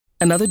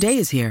Another day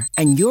is here,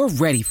 and you're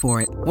ready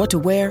for it. What to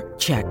wear?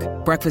 Check.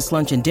 Breakfast,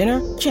 lunch, and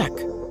dinner? Check.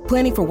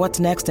 Planning for what's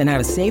next and how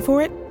to save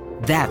for it?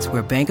 That's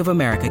where Bank of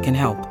America can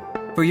help.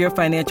 For your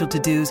financial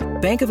to-dos,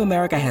 Bank of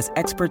America has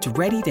experts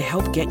ready to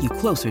help get you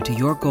closer to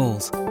your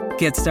goals.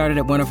 Get started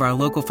at one of our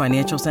local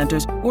financial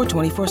centers or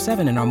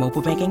 24/7 in our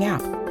mobile banking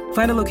app.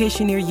 Find a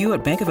location near you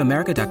at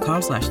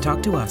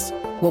bankofamerica.com/talktous.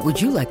 What would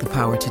you like the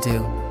power to do?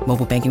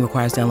 Mobile banking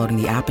requires downloading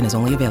the app and is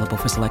only available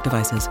for select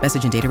devices.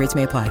 Message and data rates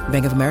may apply.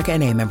 Bank of America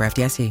N.A., member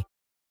FDIC.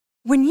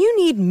 When you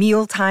need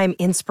mealtime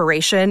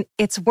inspiration,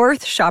 it's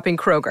worth shopping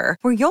Kroger,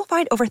 where you'll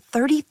find over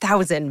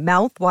 30,000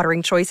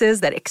 mouth-watering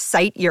choices that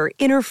excite your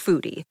inner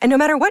foodie. And no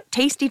matter what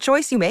tasty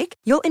choice you make,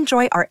 you'll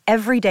enjoy our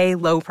everyday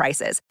low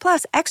prices,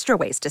 plus extra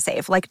ways to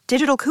save, like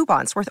digital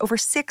coupons worth over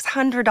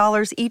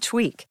 $600 each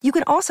week. You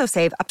can also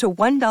save up to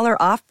 $1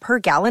 off per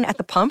gallon at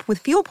the pump with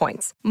fuel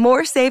points.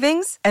 More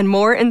savings and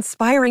more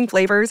inspiring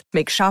flavors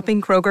make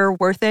shopping Kroger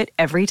worth it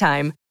every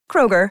time.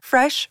 Kroger,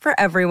 fresh for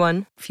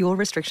everyone. Fuel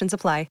restrictions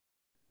apply.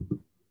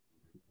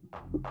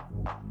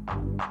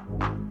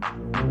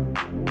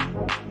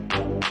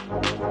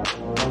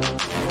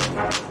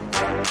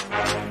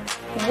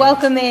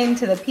 Welcome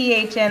into the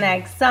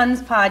PHNX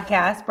Suns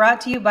podcast,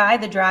 brought to you by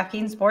the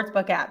DraftKings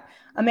Sportsbook app,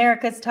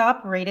 America's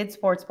top-rated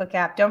sportsbook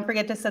app. Don't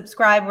forget to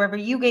subscribe wherever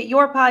you get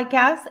your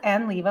podcasts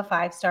and leave a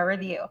 5-star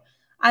review.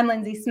 I'm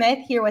Lindsay Smith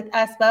here with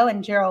Espo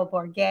and Gerald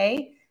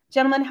Bourguet.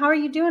 Gentlemen, how are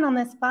you doing on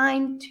this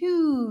fine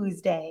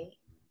Tuesday?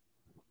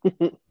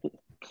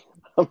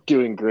 I'm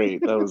doing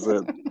great. That was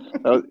it.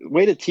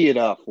 Way to tee it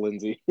off,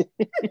 Lindsay.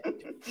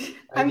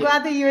 I'm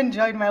glad that you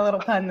enjoyed my little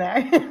pun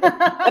there.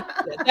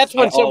 That's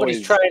when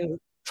somebody's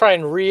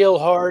trying real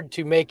hard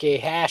to make a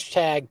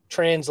hashtag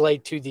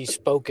translate to the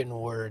spoken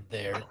word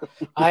there.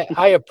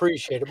 I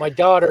appreciate it. My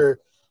daughter,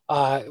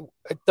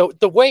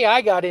 the way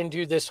I got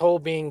into this whole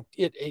being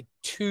a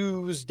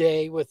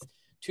Tuesday with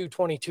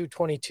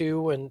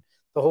 2/22/22 and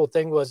the whole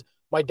thing was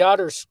my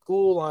daughter's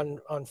school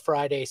on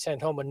Friday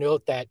sent home a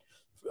note that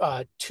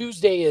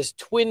Tuesday is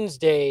Twins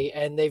Day,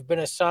 and they've been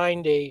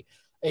assigned a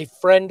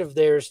friend of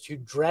theirs to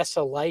dress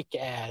alike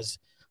as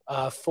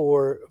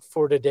for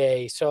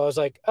today. So I was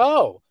like,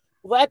 oh,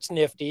 well, that's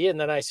nifty. And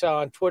then I saw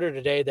on Twitter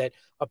today that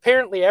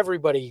apparently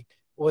everybody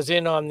was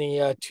in on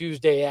the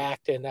Tuesday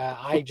act, and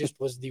I just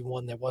was the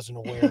one that wasn't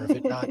aware of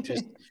it.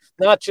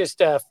 Not just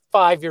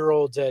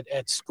 5-year-olds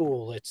at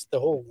school. It's the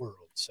whole world.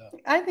 So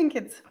I think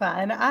it's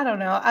fun. I don't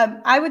know.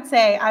 I would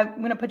say I'm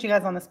going to put you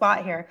guys on the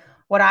spot here.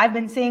 What I've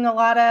been seeing a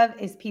lot of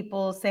is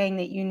people saying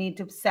that you need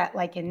to set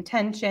like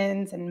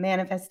intentions and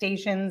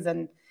manifestations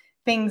and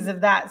things of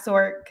that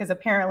sort, because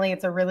apparently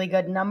it's a really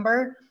good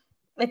number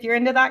if you're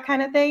into that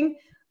kind of thing.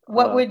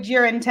 What would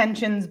your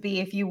intentions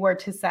be if you were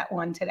to set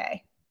one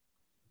today?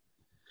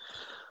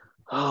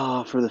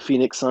 Oh, for the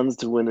Phoenix Suns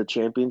to win a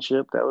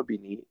championship, that would be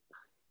neat.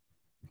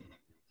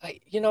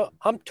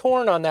 I'm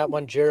torn on that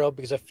one, Gerald,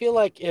 because I feel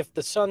like if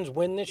the Suns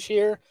win this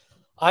year,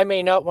 I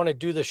may not want to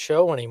do the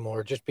show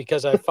anymore just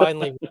because I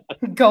finally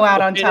go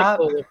out on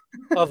top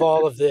of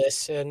all of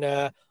this. And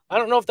I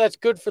don't know if that's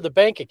good for the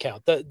bank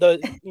account.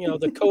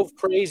 The Cove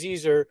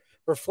crazies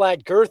or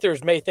flat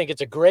girthers may think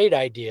it's a great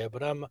idea,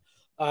 but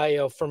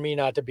for me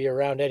not to be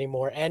around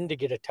anymore and to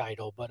get a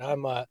title, but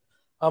I'm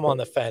on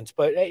the fence.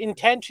 But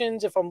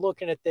intentions, if I'm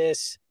looking at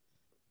this,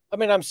 I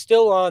mean, I'm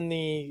still on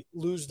the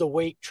lose the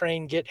weight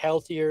train, get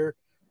healthier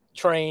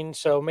train.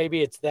 So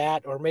maybe it's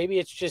that, or maybe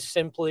it's just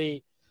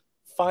simply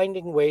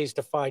finding ways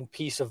to find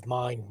peace of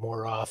mind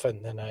more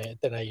often than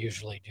I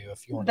usually do.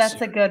 If you want,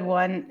 that's a good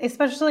one,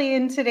 especially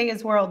in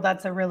today's world.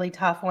 That's a really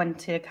tough one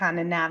to kind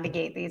of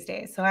navigate these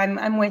days. So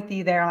I'm with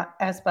you there,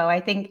 Espo.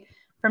 I think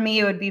for me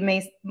it would be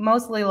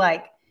mostly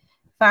like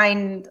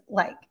find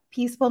like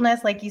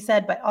peacefulness, like you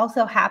said, but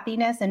also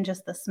happiness in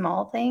just the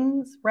small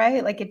things,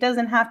 right? Like it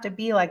doesn't have to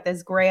be like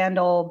this grand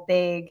old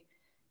big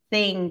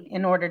thing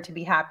in order to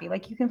be happy.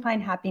 Like you can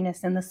find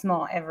happiness in the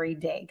small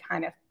everyday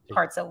kind of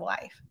parts of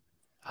life.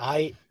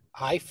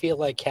 I feel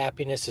like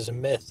happiness is a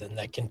myth and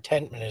that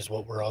contentment is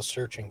what we're all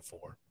searching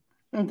for.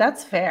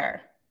 That's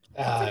fair.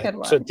 That's a good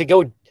one. So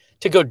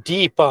to go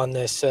deep on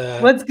this,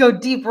 let's go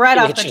deep right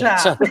off the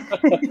top.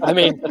 I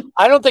mean,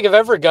 I don't think I've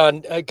ever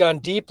gone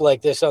deep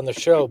like this on the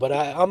show, but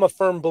I'm a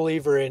firm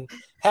believer in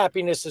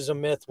happiness is a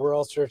myth. We're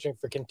all searching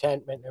for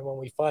contentment, and when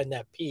we find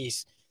that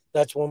peace,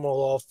 that's when we'll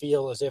all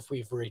feel as if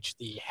we've reached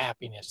the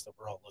happiness that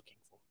we're all looking for.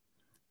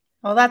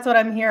 Well, that's what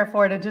I'm here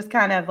for, to just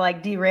kind of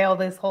like derail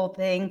this whole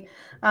thing,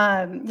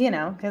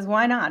 because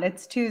why not?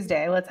 It's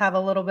Tuesday. Let's have a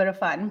little bit of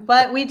fun.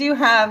 But we do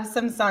have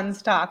some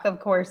Suns talk,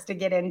 of course, to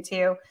get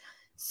into.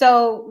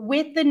 So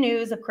with the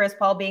news of Chris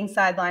Paul being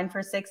sidelined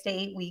for 6 to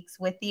 8 weeks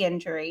with the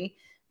injury,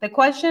 the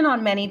question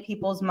on many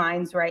people's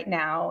minds right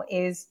now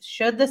is,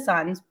 should the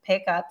Suns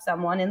pick up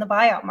someone in the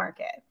buyout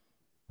market?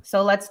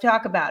 So let's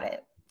talk about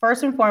it.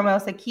 First and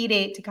foremost, a key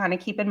date to kind of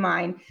keep in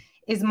mind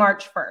is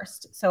March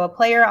 1st. So a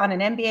player on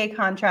an NBA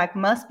contract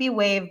must be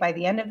waived by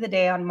the end of the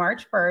day on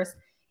March 1st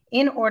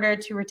in order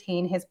to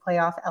retain his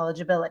playoff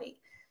eligibility.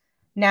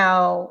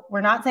 Now,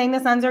 we're not saying the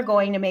Suns are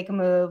going to make a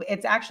move.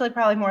 It's actually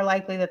probably more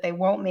likely that they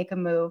won't make a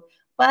move,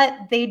 but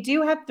they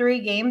do have 3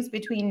 games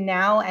between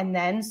now and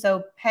then.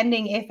 So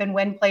pending if and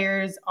when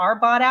players are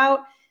bought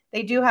out,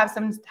 they do have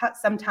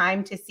some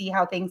time to see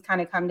how things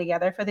kind of come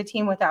together for the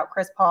team without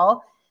Chris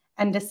Paul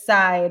and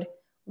decide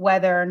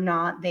whether or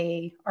not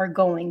they are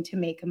going to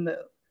make a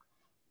move.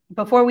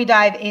 Before we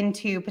dive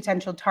into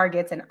potential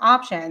targets and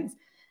options,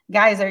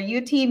 guys, are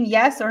you team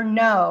yes or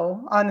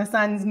no on the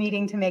Suns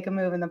needing to make a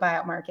move in the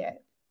buyout market?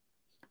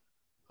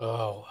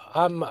 Oh,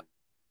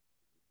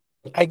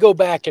 I go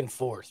back and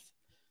forth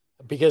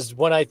because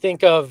when I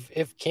think of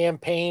if Cam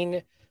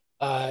Payne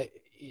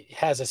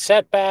has a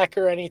setback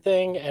or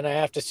anything, and I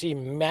have to see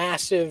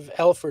massive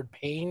Elfrid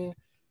Payton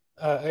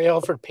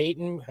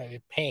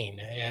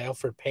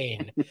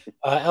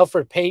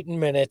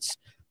minutes,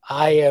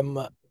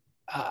 I'm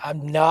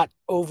not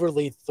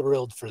overly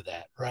thrilled for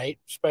that, right?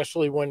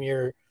 Especially when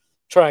you're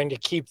trying to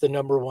keep the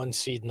number 1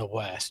 seed in the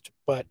West.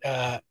 But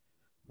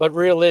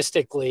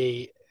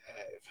realistically,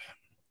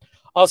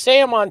 I'll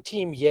say I'm on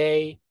team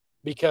yay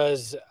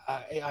because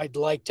I'd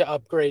like to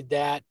upgrade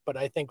that, but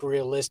I think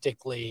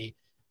realistically,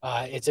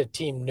 it's a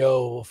team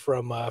no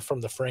from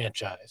the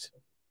franchise.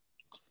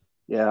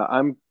 Yeah,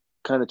 I'm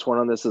kind of torn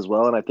on this as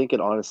well, and I think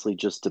it honestly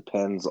just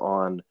depends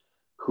on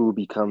who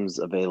becomes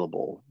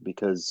available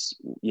because,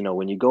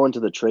 when you go into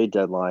the trade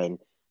deadline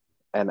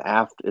and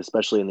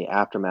especially in the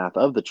aftermath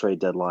of the trade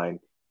deadline,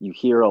 you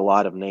hear a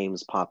lot of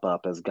names pop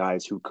up as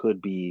guys who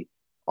could be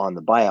on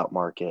the buyout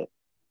market.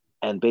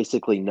 And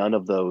basically none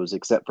of those,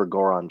 except for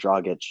Goran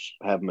Dragic,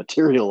 have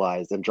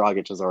materialized, and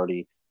Dragic has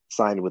already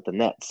signed with the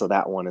Nets. So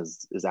that one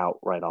is out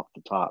right off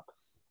the top.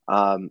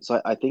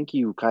 So I think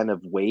you kind of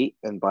wait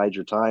and bide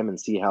your time and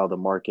see how the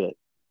market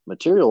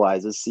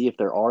materializes, see if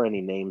there are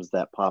any names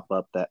that pop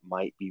up that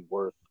might be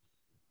worth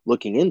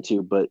looking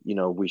into. But,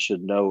 we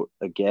should note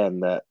again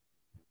that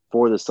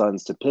for the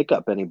Suns to pick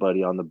up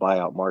anybody on the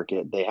buyout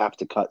market, they have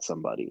to cut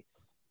somebody.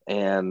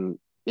 And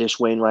Ish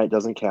Wainwright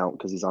doesn't count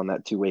because he's on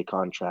that 2-way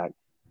contract.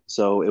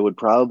 So it would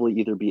probably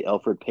either be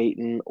Elfrid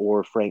Payton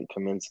or Frank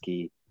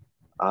Kaminsky.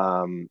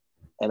 And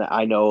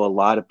I know a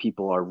lot of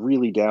people are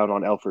really down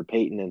on Elfrid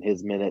Payton and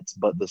his minutes,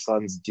 but the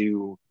Suns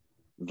do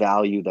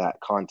value that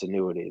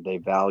continuity. They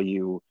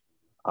value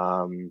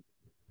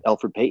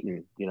Elfrid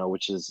Payton,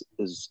 which is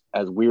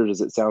as weird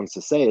as it sounds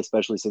to say,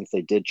 especially since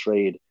they did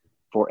trade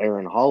for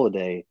Aaron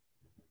Holiday.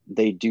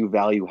 They do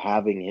value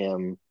having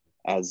him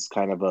as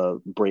kind of a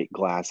break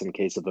glass in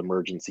case of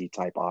emergency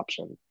type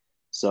option.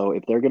 So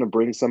if they're going to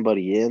bring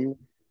somebody in,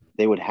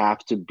 they would have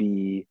to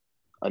be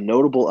a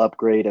notable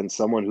upgrade and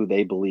someone who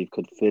they believe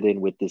could fit in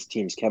with this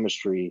team's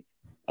chemistry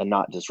and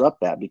not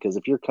disrupt that. Because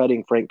if you're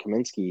cutting Frank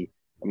Kaminsky,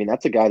 I mean,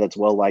 that's a guy that's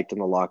well liked in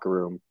the locker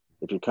room.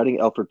 If you're cutting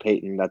Elfrid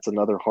Payton, that's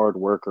another hard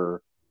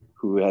worker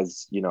who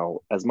has,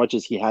 as much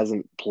as he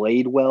hasn't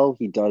played well,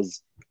 he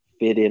does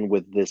fit in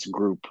with this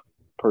group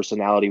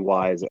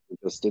personality-wise,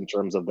 just in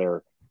terms of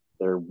their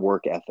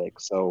work ethic.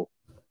 So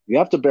you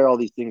have to bear all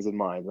these things in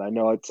mind. I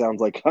know it sounds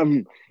like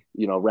I'm,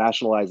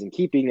 rationalizing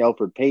keeping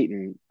Elfrid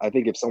Payton. I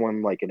think if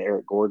someone like an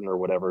Eric Gordon or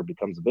whatever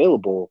becomes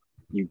available,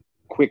 you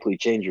quickly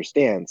change your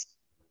stance.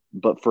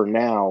 But for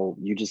now,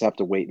 you just have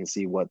to wait and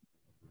see what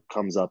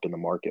comes up in the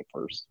market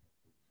first.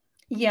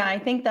 Yeah, I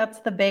think that's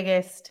the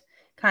biggest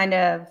kind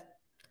of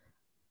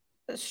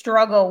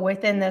struggle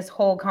within this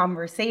whole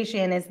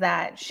conversation is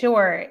that,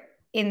 sure,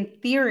 in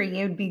theory,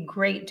 it would be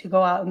great to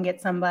go out and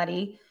get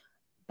somebody,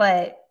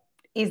 but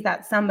is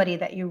that somebody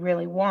that you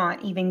really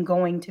want even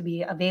going to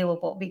be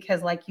available?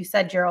 Because like you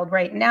said, Gerald,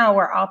 right now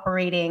we're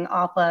operating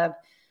off of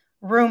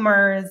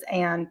rumors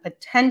and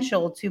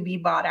potential to be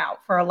bought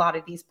out for a lot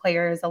of these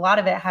players. A lot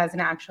of it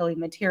hasn't actually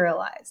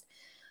materialized.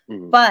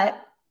 Mm-hmm.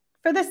 But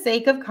for the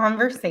sake of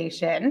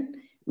conversation,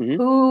 mm-hmm.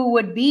 who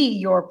would be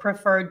your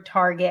preferred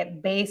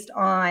target based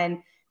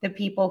on the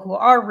people who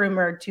are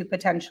rumored to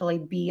potentially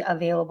be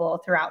available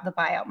throughout the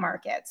buyout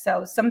market?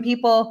 So some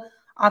people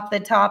off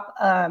the top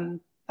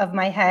of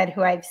my head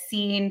who I've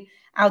seen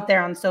out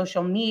there on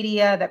social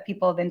media that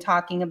people have been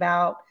talking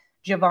about,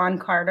 Jevon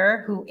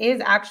Carter, who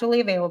is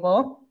actually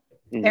available.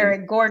 Mm-hmm.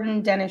 Eric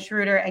Gordon, Dennis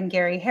Schroeder, and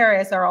Gary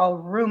Harris are all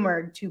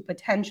rumored to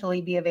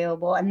potentially be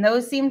available. And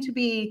those seem to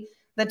be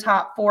the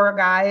top 4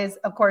 guys,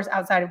 of course,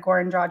 outside of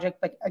Goran Dragic.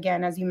 But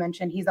again, as you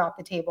mentioned, he's off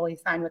the table. He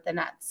signed with the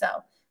Nets. So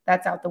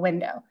that's out the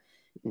window.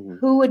 Mm-hmm.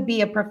 Who would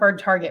be a preferred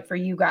target for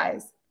you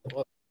guys?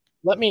 Well,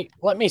 let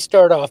me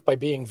start off by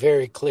being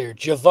very clear.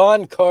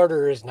 Jevon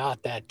Carter is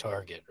not that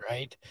target,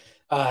 right?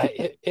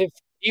 If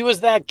he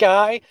was that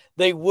guy,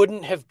 they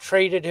wouldn't have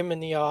traded him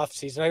in the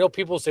offseason. I know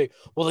people say,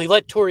 well, they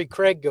let Torrey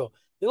Craig go.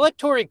 They let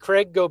Torrey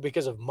Craig go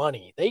because of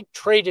money. They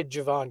traded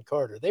Jevon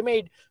Carter. They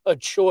made a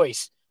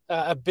choice,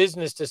 a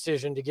business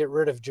decision to get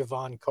rid of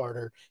Jevon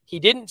Carter. He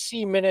didn't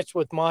see minutes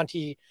with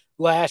Monty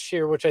last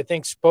year, which I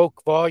think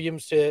spoke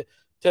volumes to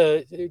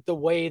the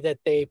way that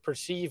they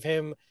perceive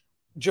him.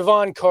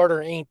 Jevon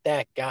Carter ain't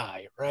that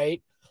guy,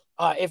 right?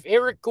 If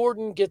Eric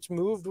Gordon gets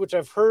moved, which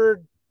I've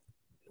heard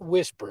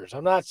whispers,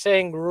 I'm not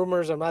saying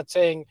rumors, I'm not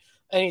saying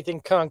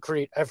anything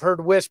concrete. I've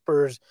heard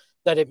whispers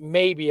that it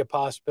may be a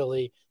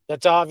possibility.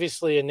 That's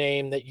obviously a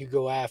name that you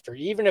go after,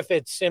 even if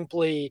it's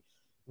simply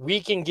we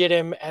can get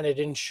him and it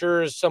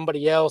ensures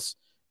somebody else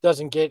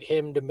doesn't get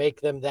him to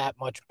make them that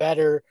much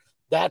better.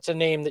 That's a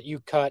name that you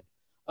cut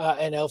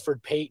an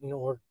Elfrid Payton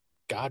or,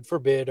 God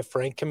forbid, a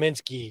Frank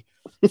Kaminsky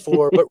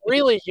for. But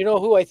really, you know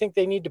who I think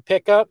they need to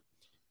pick up?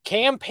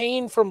 Cam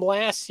Payne from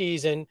last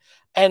season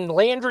and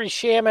Landry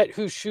Shamet,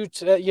 who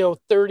shoots 37,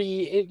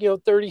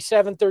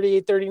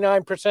 38,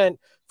 39%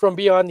 from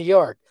beyond the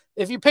arc.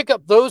 If you pick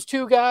up those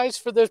two guys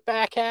for this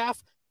back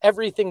half,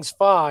 everything's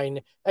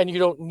fine and you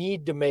don't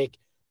need to make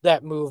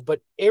that move.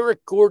 But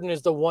Eric Gordon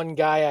is the one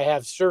guy I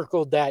have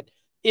circled that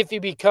if he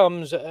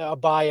becomes a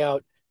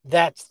buyout,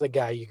 that's the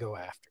guy you go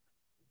after.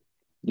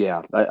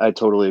 Yeah, I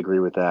totally agree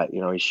with that. You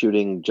know, he's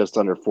shooting just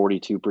under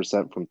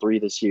 42% from three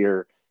this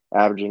year,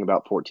 averaging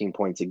about 14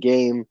 points a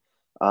game.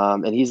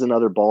 And he's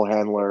another ball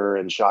handler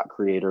and shot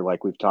creator,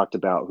 like we've talked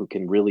about, who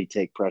can really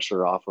take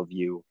pressure off of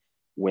you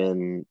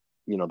when,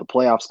 you know, the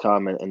playoffs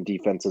come and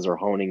defenses are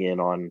honing in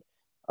on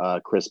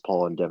Chris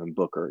Paul and Devin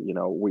Booker. You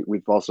know,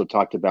 we've also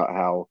talked about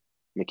how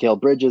Mikal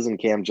Bridges and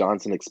Cam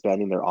Johnson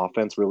expanding their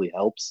offense really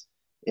helps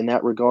in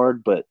that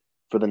regard. But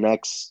for the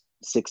next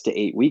 6 to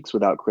 8 weeks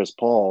without Chris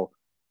Paul,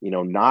 you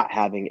know, not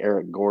having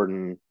Eric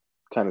Gordon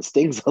kind of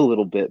stings a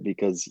little bit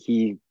because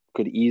he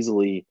could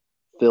easily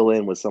fill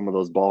in with some of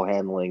those ball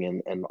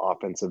handling and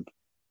offensive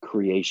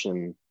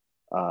creation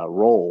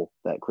role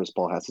that Chris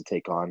Paul has to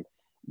take on.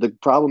 The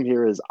problem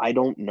here is I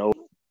don't know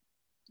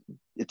if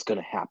it's going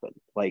to happen.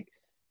 Like,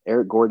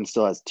 Eric Gordon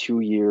still has 2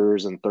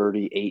 years and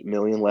 $38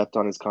 million left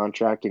on his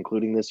contract,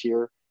 including this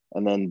year.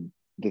 And then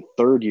the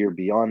third year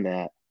beyond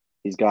that,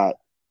 he's got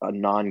a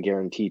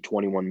non-guaranteed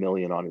 $21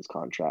 million on his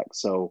contract.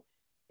 So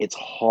it's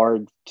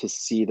hard to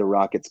see the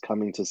Rockets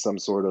coming to some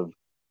sort of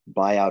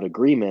buyout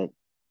agreement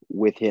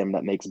with him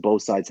that makes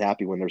both sides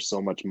happy when there's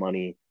so much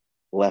money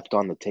left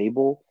on the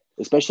table,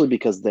 especially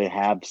because they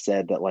have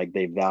said that like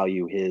they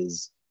value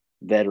his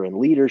veteran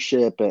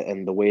leadership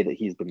and the way that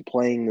he's been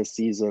playing this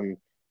season.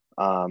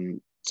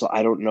 So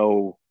I don't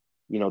know,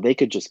 you know, they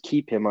could just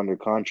keep him under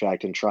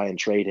contract and try and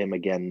trade him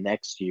again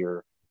next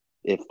year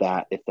if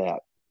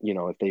you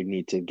know, if they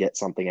need to get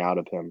something out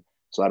of him.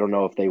 So I don't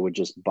know if they would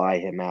just buy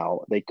him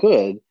out. They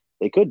could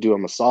do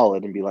him a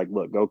solid and be like,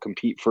 look, go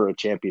compete for a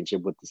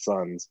championship with the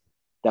Suns.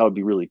 That would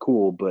be really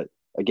cool. But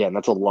again,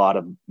 that's a lot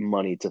of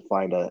money to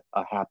find a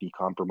happy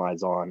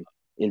compromise on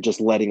in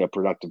just letting a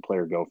productive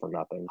player go for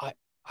nothing.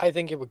 I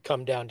think it would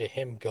come down to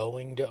him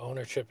going to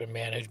ownership and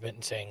management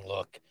and saying,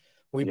 look,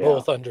 we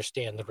both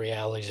understand the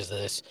realities of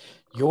this.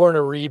 You're in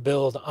a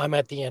rebuild. I'm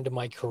at the end of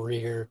my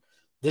career.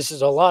 This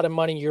is a lot of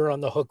money you're on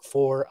the hook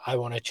for. I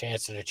want a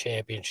chance at a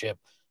championship.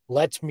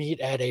 Let's meet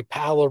at a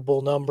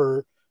palatable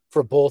number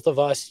for both of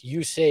us.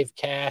 You save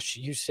cash,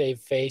 you save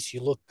face, you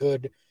look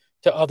good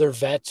to other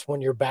vets when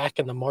you're back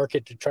in the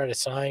market to try to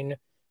sign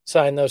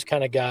those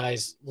kind of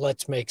guys.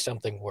 Let's make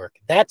something work.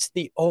 That's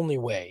the only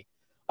way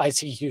I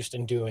see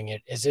Houston doing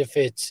it, is if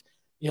it's,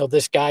 you know,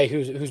 this guy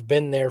who's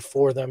been there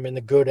for them in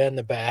the good and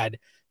the bad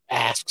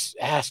asks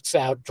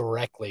out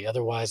directly.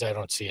 Otherwise, I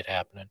don't see it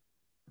happening.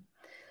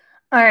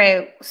 All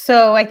right.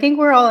 So I think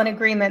we're all in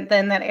agreement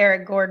then that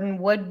Eric Gordon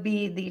would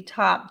be the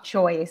top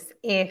choice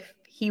if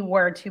he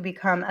were to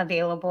become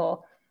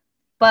available.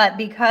 But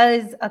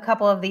because a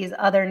couple of these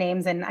other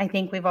names, and I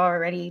think we've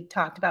already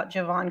talked about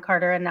Jevon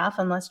Carter enough,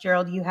 unless,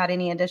 Gerald, you had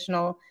any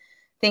additional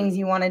things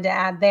you wanted to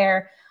add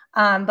there.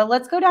 But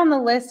let's go down the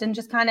list and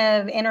just kind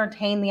of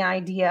entertain the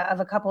idea of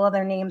a couple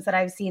other names that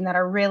I've seen that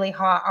are really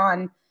hot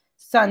on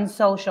Sun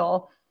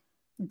Social.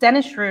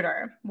 Dennis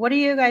Schroeder, what do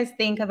you guys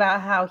think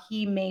about how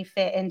he may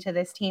fit into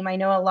this team? I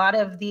know a lot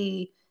of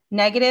the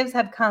negatives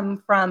have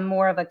come from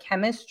more of a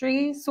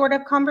chemistry sort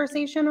of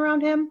conversation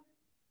around him.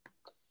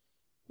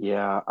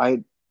 Yeah,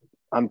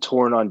 I'm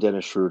torn on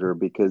Dennis Schroeder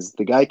because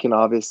the guy can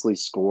obviously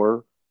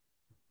score,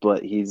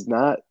 but he's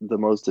not the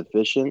most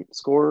efficient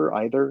scorer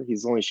either.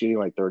 He's only shooting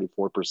like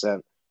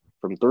 34%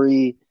 from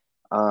three.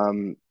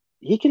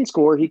 He can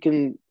score. He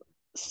can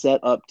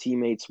set up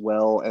teammates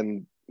well,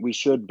 and we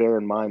should bear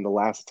in mind the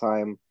last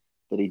time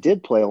that he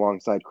did play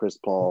alongside Chris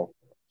Paul,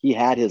 he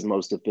had his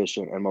most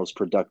efficient and most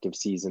productive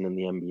season in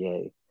the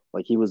NBA.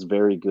 Like, he was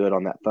very good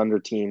on that Thunder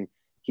team.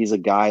 He's a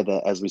guy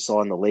that, as we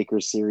saw in the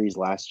Lakers series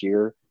last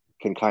year,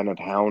 can kind of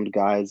hound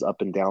guys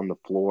up and down the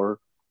floor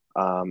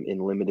in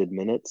limited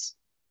minutes.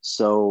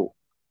 So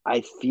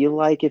I feel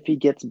like if he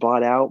gets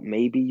bought out,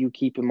 maybe you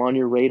keep him on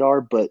your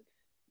radar, but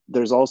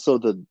there's also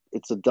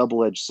it's a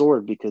double-edged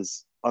sword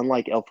because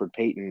unlike Elfrid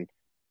Payton,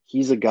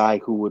 he's a guy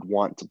who would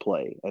want to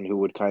play and who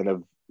would kind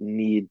of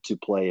need to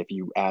play if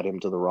you add him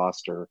to the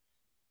roster.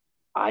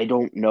 I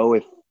don't know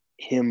if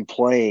him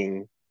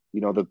playing,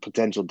 you know, the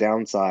potential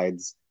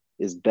downsides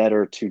is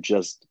better to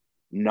just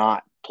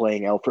not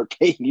playing Elfrid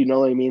Payton. You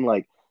know what I mean?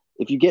 Like,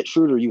 if you get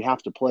Schroeder, you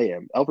have to play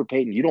him. Elfrid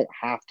Payton, you don't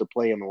have to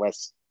play him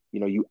unless, you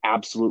know, you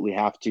absolutely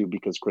have to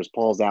because Chris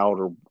Paul's out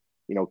or,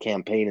 you know,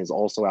 Cam Payne is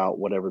also out,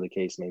 whatever the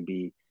case may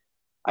be.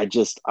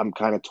 I'm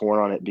kind of torn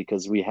on it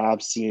because we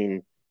have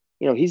seen,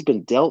 you know, he's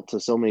been dealt to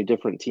so many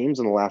different teams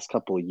in the last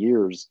couple of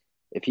years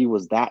if he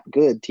was that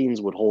good,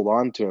 teams would hold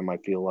on to him, I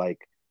feel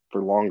like,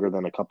 for longer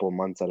than a couple of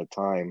months at a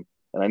time.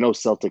 And I know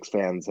Celtics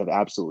fans have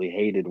absolutely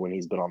hated when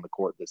he's been on the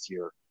court this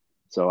year.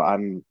 So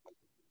I'm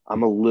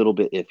a little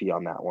bit iffy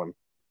on that one.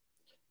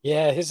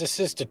 Yeah, his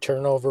assist to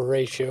turnover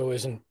ratio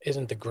isn't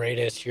the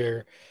greatest.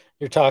 You're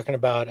talking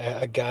about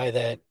a guy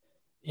that,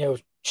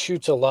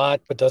 shoots a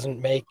lot but doesn't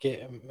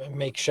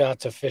make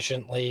shots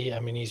efficiently. I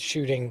mean, he's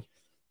shooting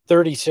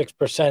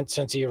 36%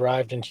 since he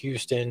arrived in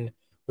Houston,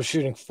 was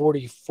shooting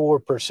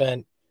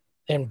 44%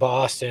 in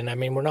Boston. I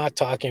mean, we're not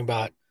talking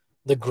about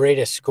the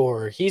greatest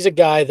scorer. He's a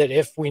guy that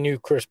if we knew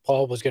Chris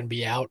Paul was going to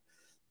be out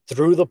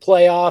through the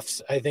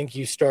playoffs, I think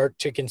you start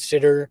to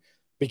consider,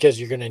 because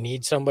you're going to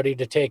need somebody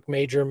to take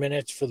major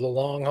minutes for the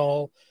long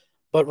haul.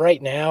 But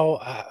right now,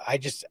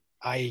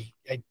 I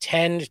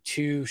tend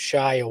to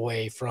shy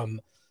away from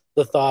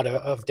the thought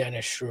of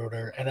Dennis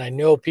Schroeder. And I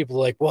know people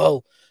are like,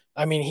 well,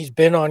 I mean, he's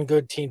been on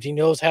good teams. He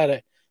knows how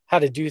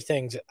to do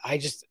things.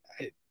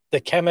 The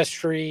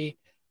chemistry,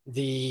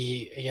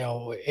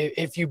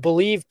 if you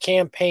believe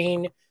Cam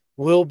Payne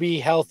will be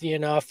healthy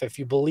enough, if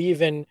you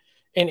believe in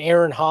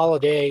Aaron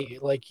Holiday,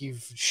 like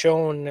you've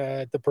shown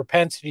the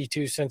propensity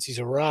to since he's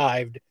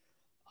arrived,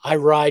 I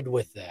ride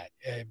with that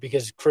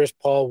because Chris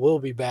Paul will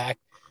be back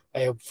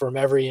from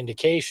every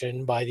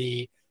indication by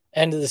the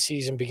end of the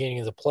season, beginning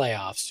of the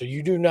playoffs. So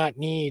you do not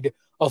need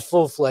a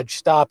full-fledged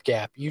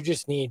stopgap. You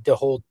just need to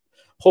hold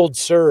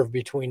serve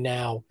between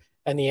now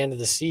and the end of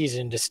the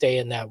season to stay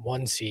in that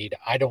 1 seed.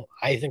 I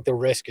think the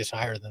risk is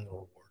higher than the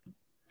reward.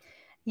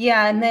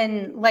 Yeah. And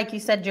then, like you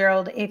said,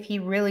 Gerald, if he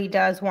really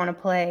does want to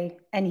play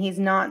and he's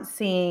not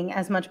seeing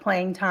as much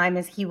playing time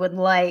as he would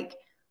like,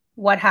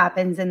 what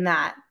happens in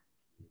that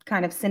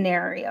kind of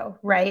scenario,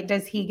 right?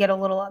 Does he get a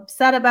little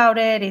upset about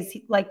it? Is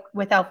he, like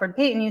with Elfrid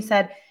Payton, you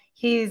said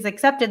he's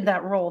accepted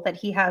that role that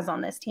he has on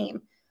this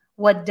team.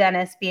 Would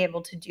Dennis be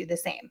able to do the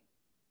same?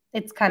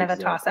 It's kind of a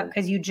toss-up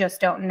because you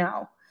just don't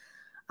know.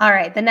 All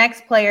right, the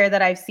next player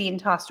that I've seen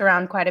tossed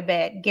around quite a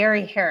bit,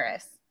 Gary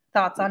Harris.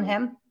 Thoughts on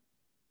him?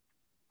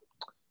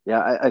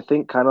 Yeah, I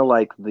think kind of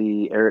like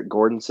the Eric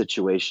Gordon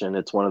situation,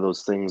 it's one of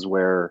those things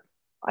where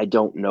I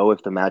don't know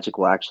if the Magic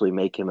will actually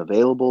make him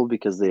available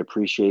because they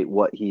appreciate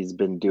what he's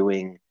been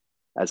doing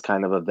as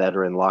kind of a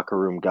veteran locker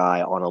room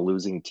guy on a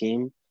losing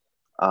team.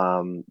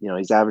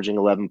 He's averaging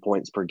 11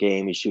 points per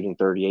game. He's shooting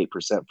 38%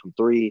 from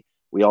three.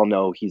 We all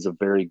know he's a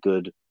very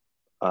good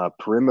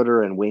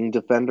perimeter and wing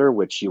defender,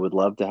 which you would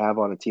love to have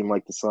on a team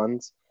like the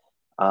Suns.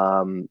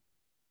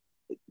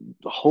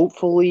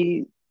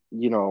 Hopefully,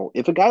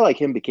 if a guy like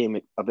him became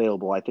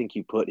available, I think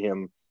you put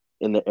him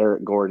in the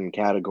Eric Gordon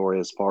category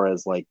as far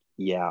as like,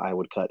 yeah, I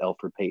would cut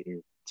Elfrid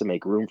Payton to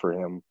make room for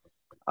him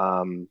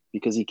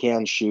because he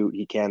can shoot,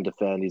 he can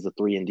defend, he's a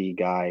 3-and-D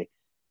guy.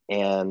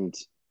 And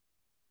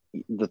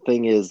the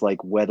thing is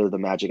like whether the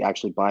Magic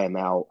actually buy him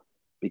out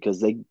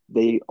because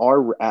they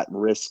are at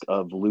risk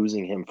of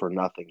losing him for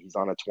nothing. He's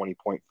on a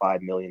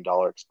 $20.5 million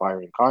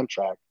expiring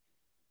contract.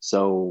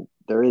 So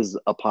there is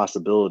a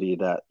possibility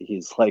that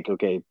he's like,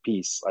 okay,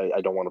 peace.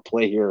 I don't want to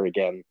play here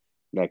again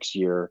next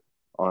year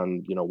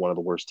on, one of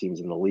the worst teams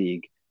in the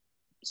league.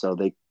 So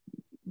they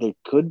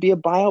could be a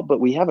buyout, but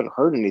we haven't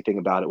heard anything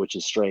about it, which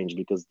is strange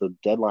because the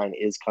deadline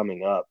is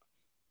coming up.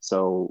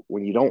 So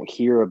when you don't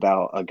hear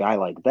about a guy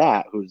like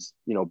that, who's,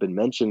 been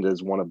mentioned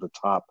as one of the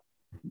top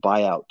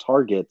buyout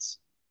targets,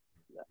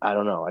 I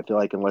don't know. I feel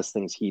like unless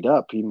things heat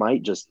up, he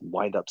might just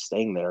wind up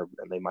staying there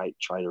and they might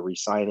try to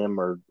re-sign him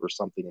or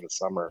something in the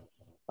summer.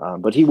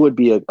 But he would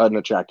be an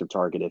attractive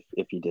target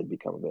if he did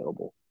become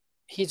available.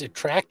 He's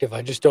attractive.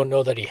 I just don't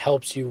know that he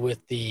helps you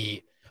with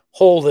the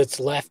hole that's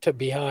left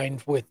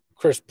behind with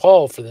Chris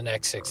Paul for the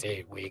next 6 to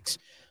 8 weeks.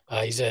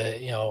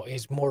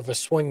 He's more of a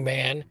swing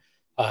man,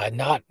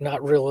 not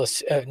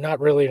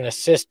really an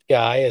assist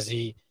guy, as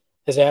he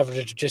has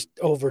averaged just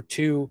over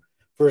 2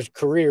 for his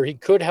career. He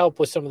could help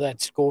with some of that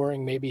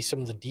scoring, maybe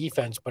some of the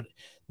defense, but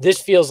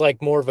this feels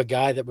like more of a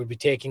guy that would be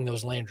taking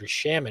those Landry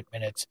Shamet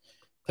minutes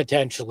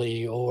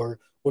potentially, or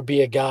would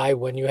be a guy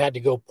when you had to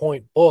go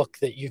point book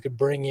that you could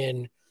bring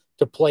in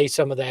to play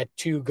some of that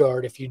 2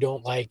 guard if you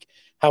don't like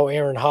how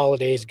Aaron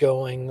Holiday is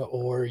going,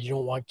 or you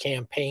don't want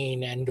Cam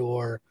Payne and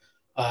or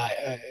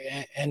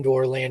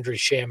Landry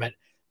Shamet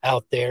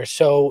out there.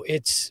 So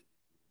it's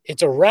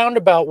a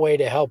roundabout way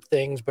to help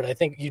things, but I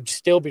think you'd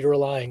still be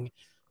relying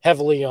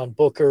heavily on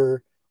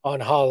Booker, on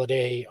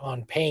Holiday,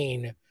 on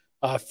Payne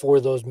for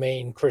those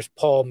main Chris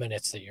Paul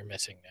minutes that you're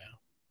missing now.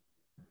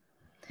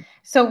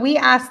 So we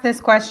asked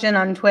this question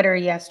on Twitter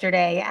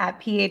yesterday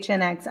at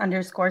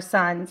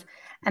PHNX_Suns,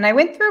 and I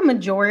went through a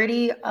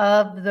majority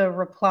of the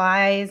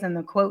replies and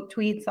the quote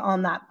tweets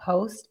on that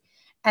post,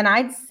 and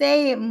I'd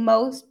say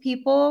most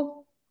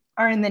people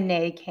are in the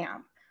nay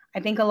camp. I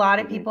think a lot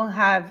of people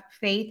have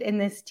faith in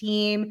this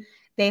team.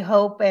 They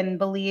hope and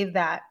believe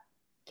that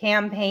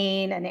Cam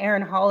Payne and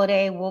Aaron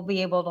Holiday will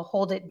be able to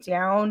hold it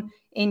down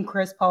in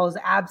Chris Paul's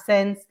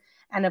absence.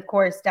 And of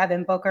course,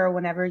 Devin Booker,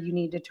 whenever you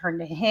need to turn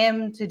to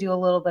him to do a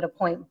little bit of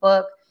point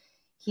book,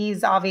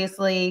 he's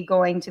obviously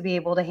going to be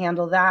able to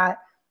handle that.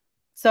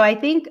 So I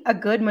think a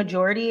good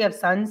majority of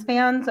Suns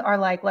fans are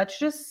like, let's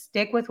just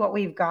stick with what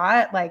we've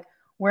got. Like,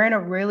 we're in a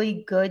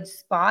really good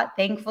spot.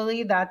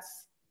 Thankfully,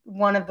 that's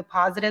one of the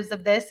positives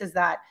of this, is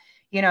that,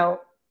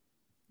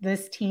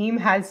 this team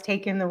has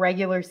taken the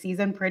regular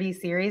season pretty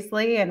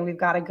seriously, and we've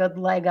got a good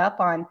leg up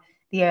on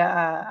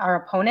our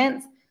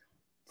opponents.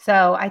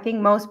 So I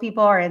think most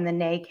people are in the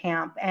nay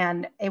camp.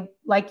 And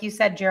like you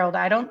said, Gerald,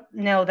 I don't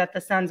know that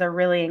the Suns are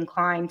really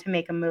inclined to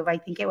make a move. I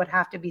think it would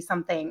have to be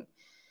something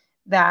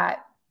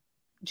that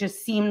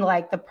just seemed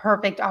like the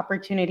perfect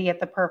opportunity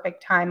at the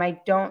perfect time. I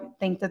don't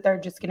think that they're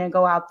just going to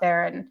go out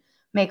there and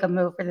make a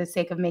move for the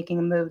sake of making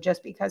a move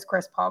just because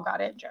Chris Paul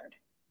got injured.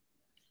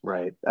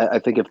 Right. I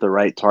think if the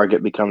right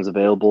target becomes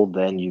available,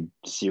 then you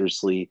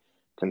seriously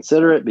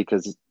consider it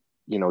because,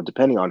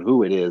 depending on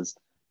who it is,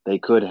 they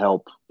could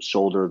help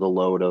shoulder the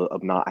load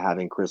of not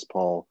having Chris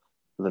Paul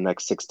for the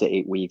next 6 to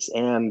 8 weeks.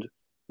 And,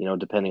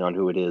 depending on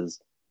who it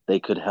is, they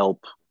could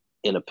help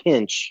in a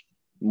pinch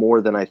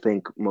more than I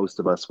think most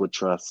of us would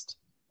trust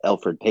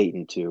Elfrid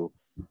Payton to.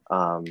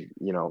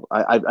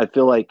 I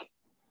feel like,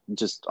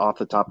 just off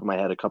the top of my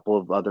head, a couple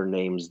of other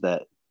names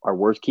that are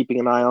worth keeping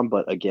an eye on,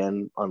 but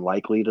again,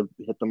 unlikely to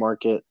hit the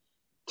market.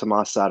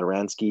 Tomas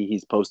Satoransky,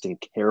 he's posting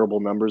terrible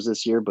numbers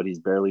this year, but he's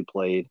barely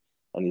played,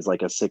 and he's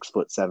like a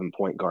 6'7"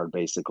 point guard,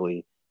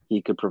 basically.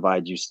 He could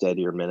provide you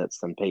steadier minutes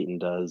than Payton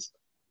does.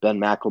 Ben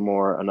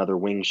McLemore, another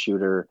wing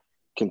shooter.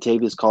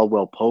 Kentavious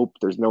Caldwell-Pope,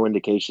 there's no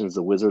indications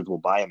the Wizards will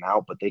buy him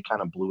out, but they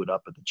kind of blew it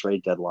up at the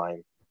trade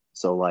deadline.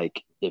 So,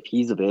 if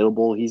he's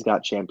available, he's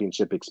got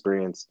championship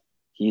experience.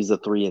 He's a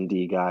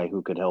 3-and-D guy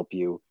who could help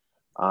you.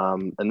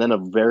 And then a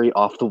very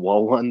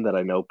off-the-wall one that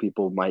I know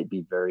people might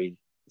be very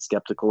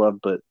skeptical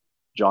of, but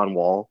John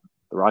Wall.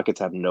 The Rockets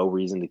have no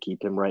reason to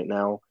keep him right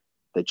now.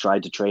 They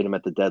tried to trade him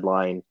at the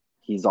deadline.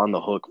 He's on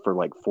the hook for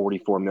like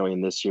 $44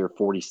 million this year,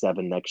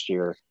 $47 next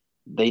year.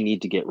 They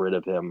need to get rid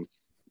of him.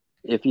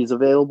 If he's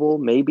available,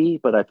 maybe,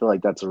 but I feel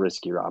like that's a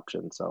riskier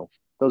option. So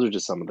those are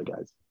just some of the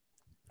guys.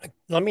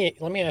 Let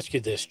me ask you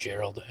this,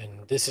 Gerald,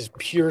 and this is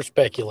pure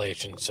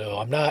speculation. So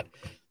I'm not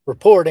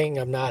reporting.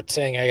 I'm not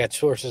saying I got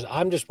sources.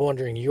 I'm just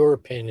wondering your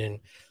opinion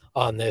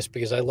on this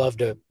because I love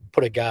to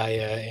put a guy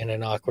in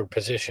an awkward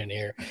position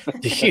here.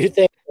 Do you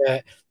think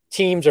that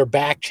teams are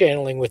back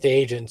channeling with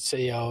agents,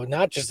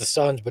 not just the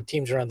Suns, but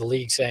teams around the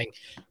league saying,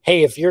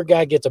 hey, if your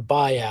guy gets a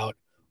buyout,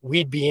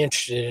 we'd be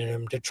interested in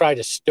him to try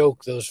to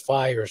stoke those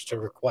fires to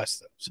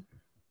request those?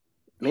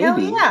 Maybe. Hell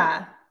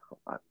yeah.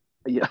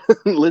 Yeah.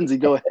 Lindsay,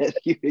 go ahead.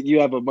 You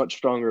have a much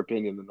stronger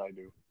opinion than I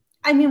do.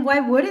 I mean, why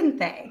wouldn't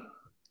they?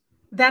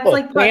 That's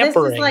tampering, this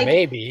is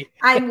maybe.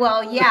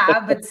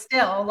 But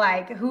still,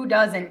 who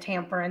doesn't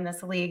tamper in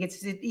this league?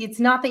 It's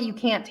not that you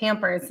can't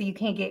tamper, it's that you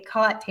can't get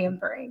caught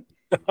tampering.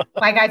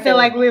 I feel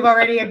like we've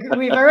already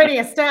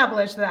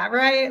established that,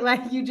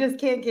 right? You just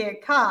can't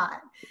get caught.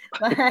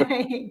 But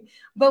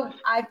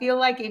I feel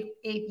like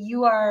if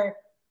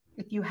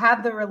you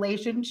have the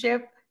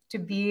relationship to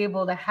be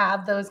able to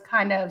have those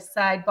kind of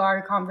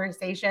sidebar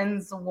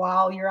conversations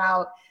while you're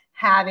out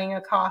having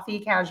a coffee,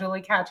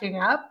 casually catching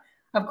up,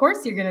 of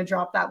course you're going to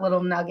drop that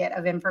little nugget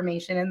of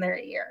information in their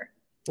ear.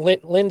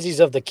 Lindsay's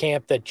of the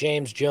camp that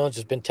James Jones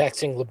has been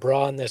texting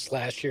LeBron this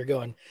last year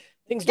going,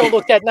 things don't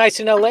look that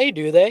nice in LA,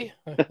 do they?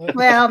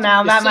 Well,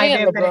 now that might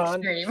be a bit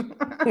extreme.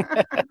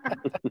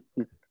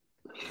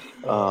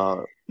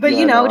 But,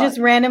 just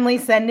randomly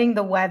sending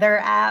the weather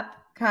app,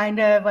 kind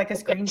of like a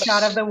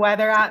screenshot of the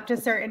weather app to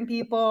certain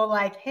people,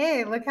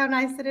 hey, look how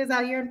nice it is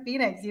out here in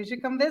Phoenix. You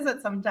should come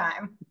visit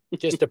sometime.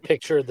 Just a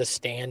picture of the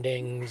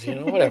standings,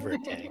 whatever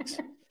it takes.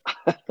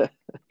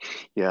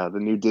 Yeah, the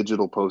new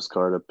digital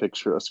postcard, a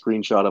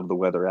screenshot of the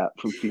weather app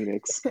from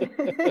Phoenix.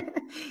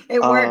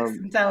 It works,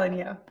 I'm telling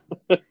you.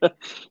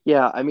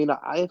 Yeah, I mean,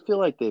 I feel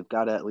like they've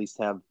got to at least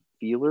have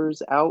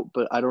feelers out,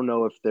 but I don't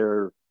know if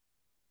they're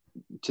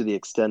to the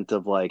extent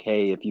of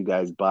hey, if you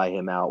guys buy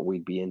him out,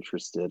 we'd be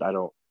interested.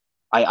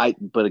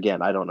 But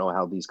again, I don't know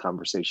how these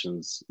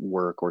conversations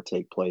work or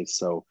take place,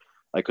 so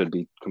I could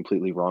be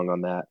completely wrong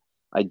on that.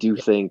 I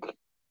think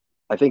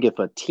if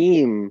a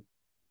team,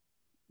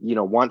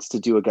 wants to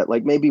do a guy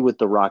maybe with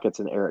the Rockets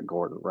and Eric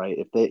Gordon, right?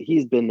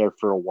 He's been there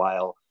for a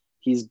while,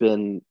 he's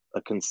been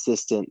a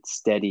consistent,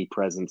 steady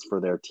presence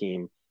for their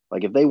team.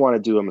 If they want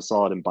to do him a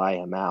solid and buy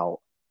him out,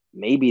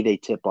 maybe they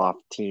tip off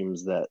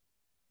teams that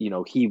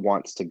he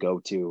wants to go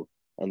to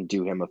and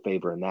do him a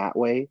favor in that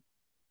way.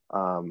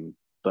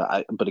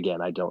 But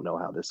again, I don't know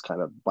how this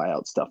kind of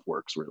buyout stuff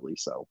works really.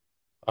 So,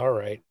 all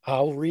right,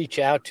 I'll reach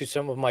out to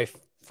some of my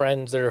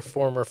friends that are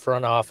former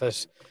front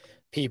office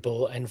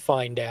people and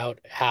find out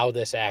how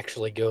this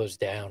actually goes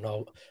down.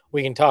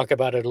 We can talk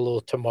about it a little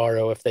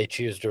tomorrow if they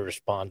choose to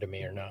respond to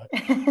me or not.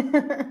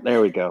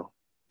 There we go.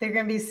 They're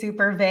going to be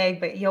super vague,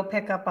 but you'll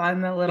pick up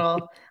on the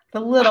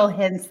little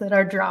hints that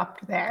are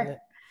dropped there.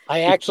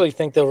 I actually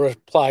think they'll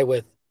reply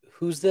with,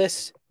 "Who's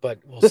this?" But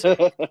we'll see.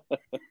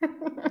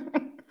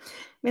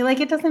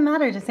 It doesn't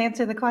matter. Just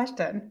answer the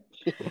question.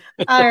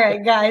 All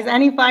right, guys.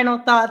 Any final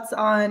thoughts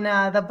on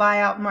the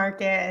buyout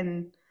market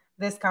and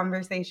this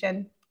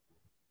conversation?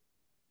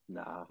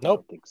 Nah, Nope. I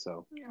don't think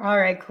so. All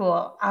right,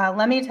 cool.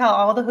 Let me tell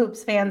all the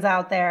hoops fans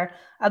out there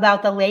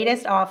about the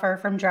latest offer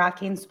from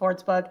DraftKings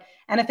Sportsbook,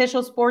 an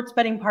official sports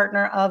betting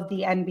partner of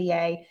the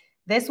NBA.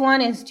 This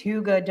one is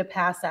too good to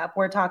pass up.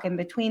 We're talking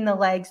between the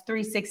legs,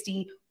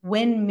 360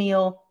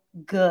 windmill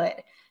good.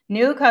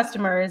 New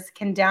customers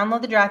can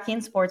download the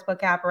DraftKings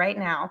Sportsbook app right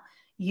now,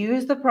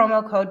 use the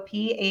promo code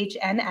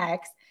PHNX,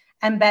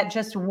 and bet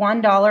just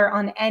 $1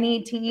 on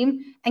any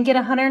team and get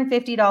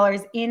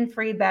 $150 in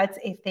free bets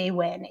if they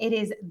win. It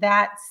is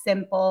that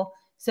simple.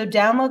 So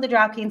download the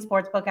DraftKings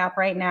Sportsbook app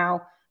right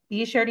now.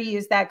 Be sure to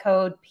use that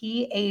code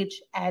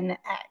PHNX.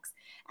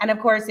 And of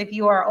course, if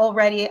you are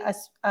already a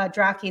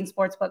DraftKings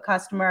Sportsbook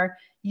customer,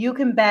 you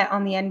can bet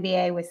on the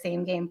NBA with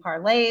same game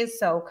parlays.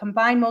 So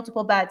combine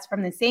multiple bets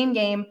from the same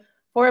game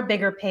for a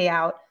bigger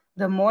payout.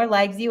 The more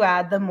legs you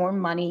add, the more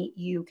money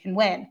you can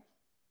win.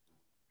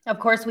 Of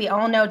course, we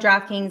all know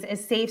DraftKings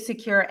is safe,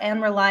 secure,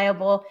 and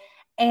reliable.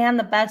 And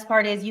the best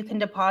part is you can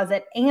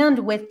deposit and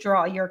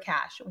withdraw your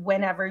cash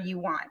whenever you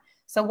want.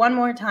 So one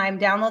more time,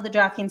 download the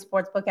DraftKings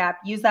Sportsbook app,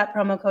 use that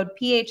promo code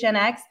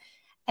PHNX,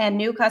 and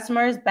new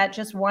customers bet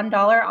just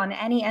 $1 on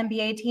any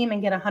NBA team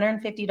and get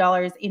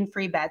 $150 in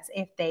free bets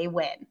if they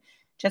win.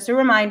 Just a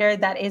reminder,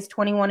 that is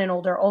 21 and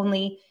older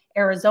only,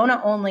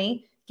 Arizona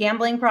only.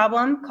 Gambling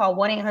problem? Call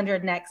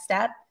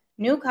 1-800-NEXT-STEP.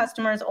 New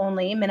customers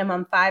only,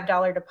 minimum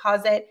 $5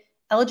 deposit.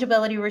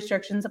 Eligibility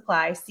restrictions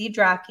apply. See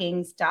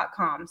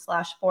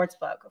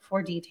DraftKings.com/sportsbook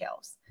for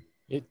details.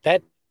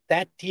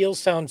 That deal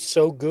sounds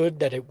so good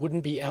that it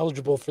wouldn't be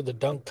eligible for the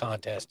dunk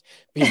contest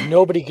because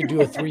nobody could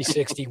do a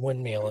 360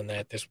 windmill in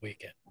that this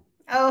weekend.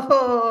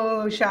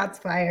 Oh, shots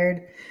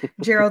fired.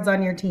 Gerald's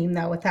on your team,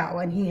 though, with that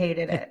one. He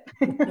hated it.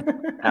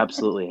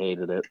 Absolutely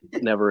hated it.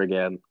 Never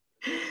again.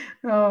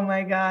 Oh,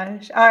 my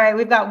gosh. All right.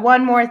 We've got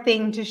one more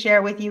thing to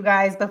share with you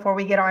guys before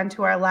we get on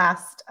to our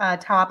last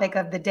topic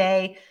of the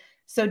day.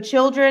 So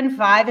children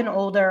 5 and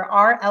older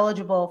are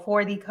eligible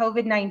for the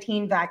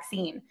COVID-19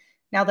 vaccine.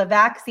 Now, the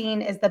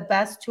vaccine is the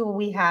best tool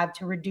we have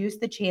to reduce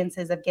the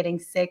chances of getting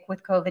sick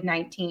with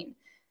COVID-19.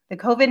 The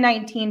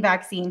COVID-19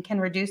 vaccine can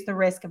reduce the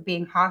risk of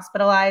being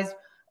hospitalized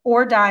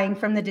or dying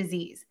from the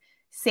disease.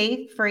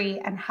 Safe, free,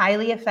 and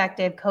highly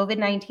effective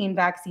COVID-19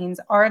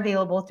 vaccines are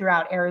available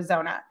throughout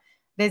Arizona.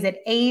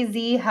 Visit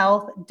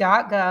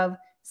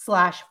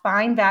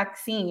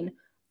azhealth.gov/findvaccine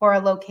for a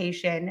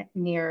location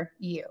near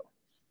you.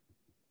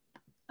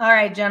 All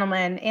right,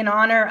 gentlemen, in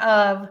honor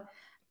of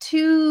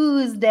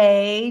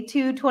Tuesday,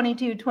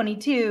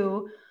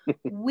 2/22/22,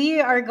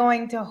 we are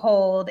going to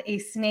hold a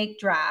snake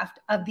draft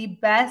of the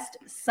best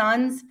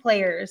Suns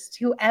players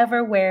to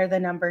ever wear the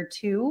number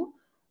 2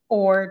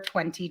 or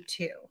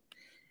 22.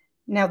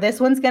 Now,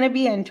 this one's going to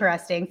be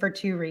interesting for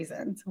two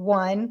reasons.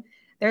 One,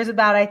 there's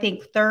about, I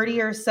think,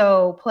 30 or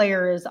so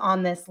players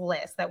on this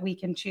list that we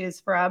can choose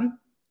from.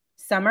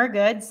 Some are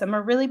good, some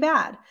are really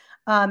bad.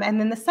 And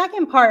then the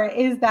second part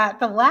is that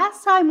the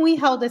last time we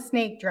held a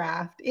snake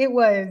draft, it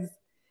was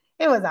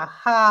a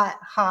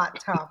hot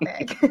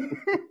topic.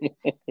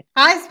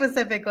 I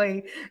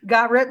specifically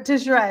got ripped to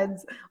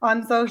shreds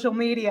on social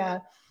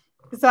media.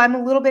 So I'm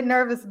a little bit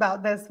nervous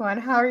about this one.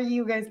 How are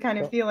you guys kind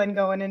of feeling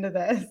going into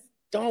this?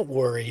 Don't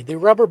worry. The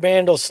rubber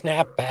band will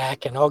snap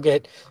back and I'll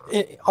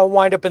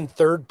wind up in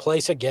third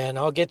place again.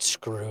 I'll get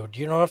screwed.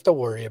 You don't have to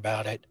worry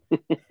about it.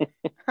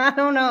 I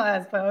don't know,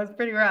 Espo. It's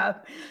pretty rough.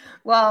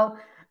 Well,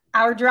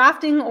 our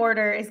drafting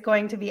order is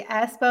going to be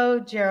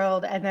Espo,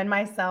 Gerald, and then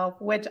myself,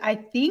 which I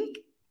think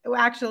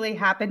actually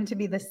happened to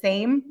be the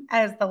same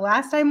as the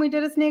last time we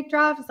did a snake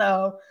draft.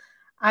 So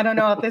I don't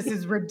know if this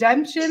is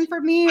redemption for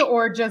me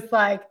or just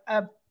like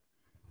a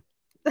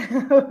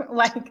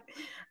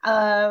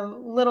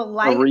little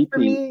light for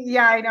me.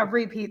 Yeah, I know.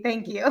 Repeat.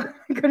 Thank you.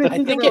 I couldn't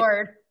think of the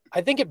word.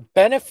 I think it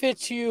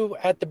benefits you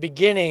at the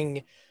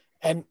beginning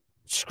and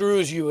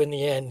screws you in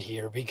the end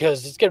here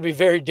because it's going to be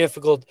very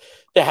difficult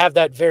to have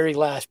that very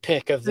last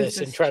pick of this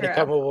and try to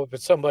come up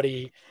with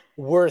somebody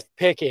worth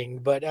picking.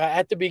 But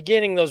at the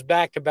beginning, those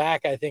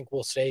back-to-back, I think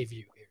will save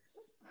you here.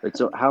 Right,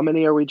 so how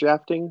many are we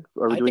drafting?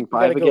 Are we doing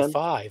 5 again? Go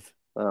 5.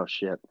 Oh,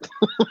 shit.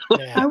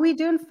 Yeah. Are we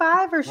doing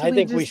 5 or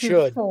should we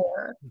should.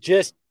 4?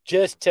 Just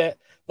to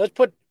let's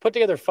put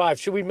together 5.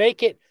 Should we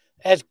make it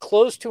as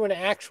close to an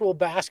actual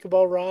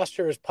basketball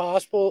roster as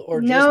possible, or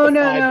just the 5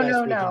 best we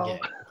can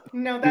get?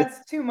 No,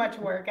 that's too much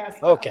work.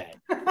 Okay.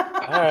 All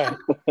right.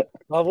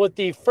 Well, with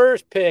the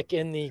first pick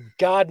in the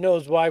God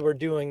knows why we're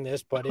doing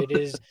this, but it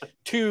is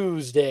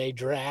Tuesday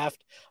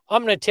draft,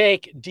 I'm going to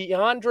take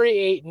DeAndre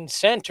Ayton,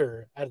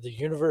 center out of the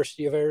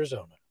University of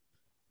Arizona.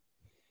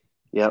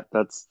 Yep,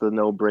 that's the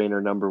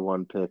no-brainer number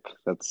 1 pick.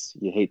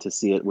 You hate to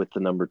see it with the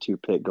number 2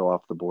 pick go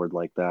off the board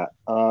like that.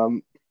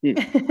 I'm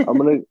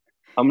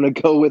gonna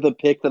go with a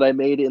pick that I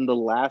made in the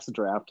last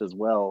draft as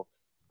well.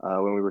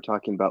 When we were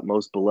talking about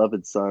most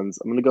beloved Suns,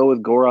 I'm going to go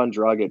with Goran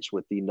Dragic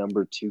with the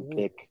number 2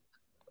 pick.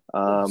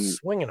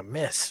 Swing and a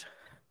miss.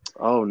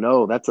 Oh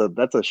no, that's a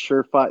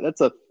surefire. That's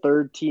a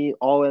third team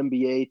All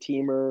NBA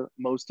teamer,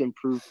 most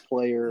improved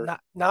player.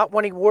 Not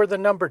when he wore the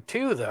number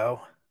 2 though.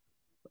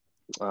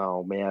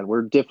 Oh man,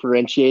 we're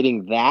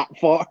differentiating that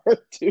far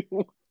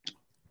too.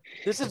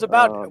 This is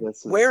about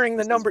wearing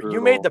the number.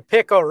 You made the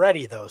pick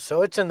already, though,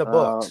 so it's in the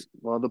books.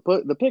 Well,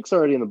 the pick's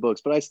already in the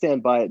books, but I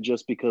stand by it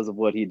just because of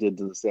what he did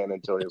to the San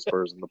Antonio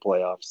Spurs in the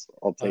playoffs.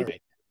 I'll take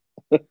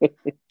it.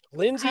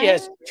 Lindsay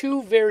has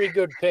 2 very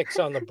good picks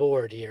on the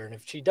board here, and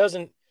if she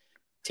doesn't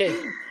take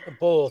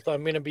both,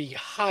 I'm going to be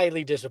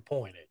highly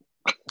disappointed.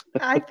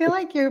 I feel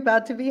like you're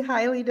about to be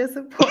highly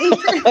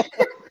disappointed.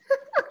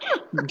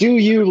 Do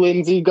you,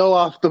 Lindsay? Go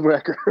off the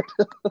record.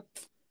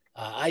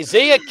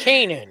 Isaiah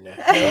Canaan.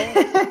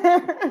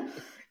 No?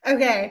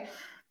 Okay.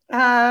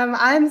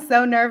 I'm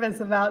so nervous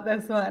about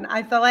this one.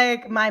 I feel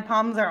like my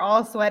palms are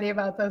all sweaty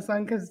about this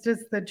one because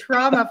just the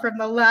trauma from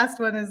the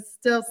last one is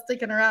still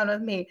sticking around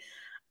with me.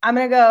 I'm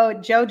going to go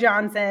Joe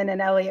Johnson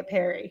and Elliot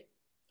Perry.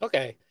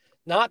 Okay.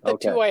 Not the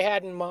 2 I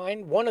had in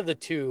mind. One of the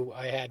 2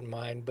 I had in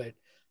mind, but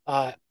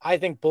I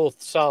think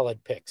both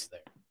solid picks there.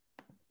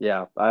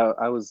 Yeah,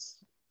 I was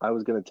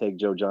going to take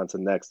Joe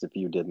Johnson next if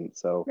you didn't.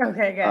 So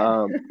okay, good.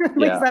 At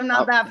least I'm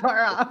not that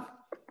far off.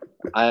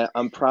 I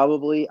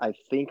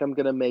think I'm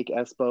going to make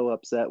Espo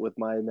upset with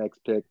my next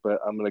pick, but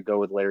I'm going to go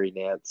with Larry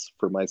Nance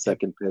for my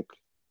second pick.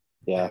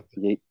 Yeah,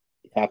 you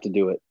have to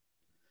do it.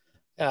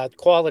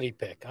 Quality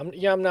pick.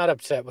 I'm not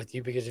upset with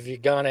you because if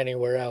you'd gone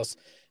anywhere else,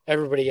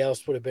 everybody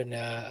else would have been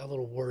a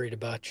little worried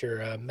about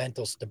your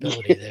mental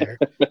stability there.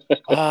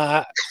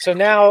 So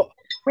now,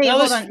 wait,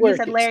 hold on. You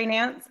said Larry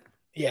Nance?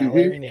 Yeah,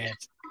 Larry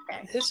Nance.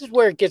 Okay. This is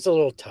where it gets a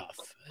little tough.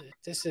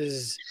 This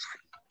is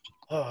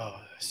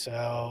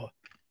so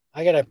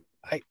I gotta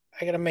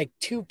make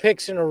 2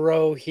 picks in a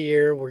row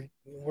here.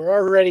 We're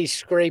already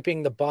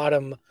scraping the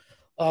bottom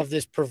of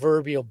this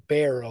proverbial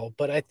barrel,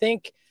 but I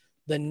think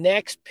the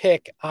next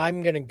pick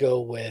I'm gonna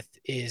go with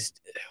is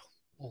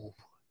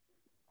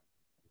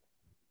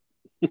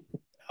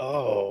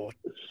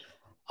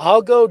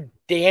I'll go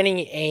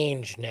Danny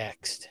Ainge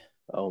next.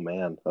 Oh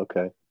man,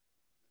 okay.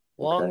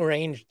 Long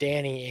range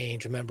Danny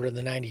Ainge, a member of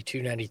the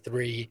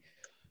 92-93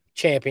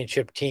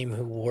 championship team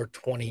who wore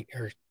 20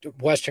 or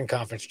Western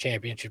Conference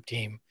championship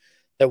team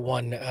that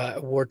won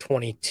wore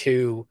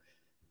 22.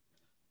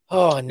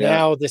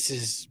 Now this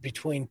is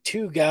between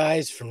 2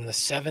 guys from the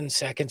 7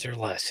 seconds or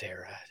less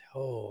era.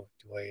 Oh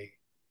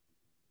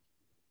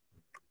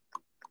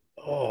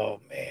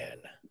man.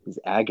 He's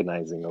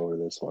agonizing over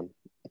this one.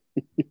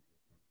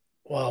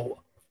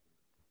 Well,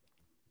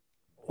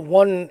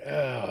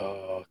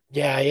 I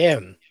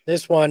am.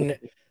 This one's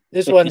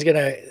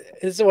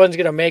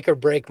gonna make or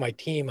break my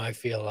team, I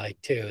feel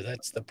like, too.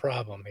 That's the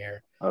problem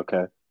here.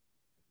 Okay.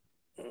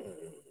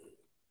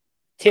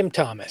 Tim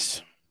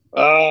Thomas.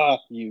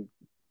 You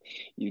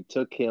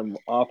took him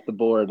off the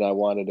board. I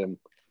wanted him.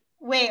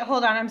 Wait,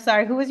 hold on. I'm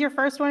sorry. Who was your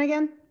first one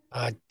again?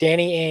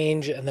 Danny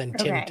Ainge and then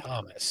Tim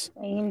Thomas.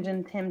 Ainge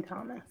and Tim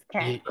Thomas.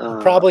 Okay. You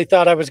probably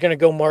thought I was going to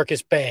go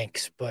Marcus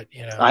Banks, but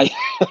I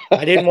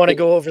didn't want to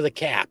go over the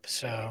cap.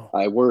 So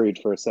I worried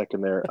for a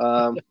second there.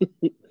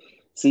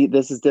 See,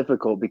 this is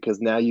difficult because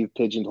now you've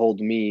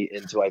pigeonholed me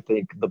into, I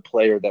think, the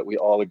player that we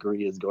all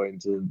agree is going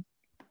to.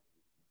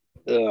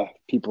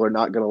 People are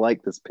not going to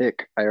like this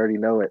pick. I already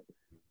know it.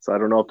 So I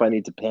don't know if I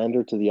need to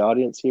pander to the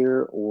audience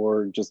here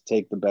or just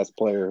take the best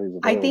player who's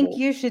available. I think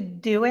you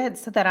should do it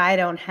so that I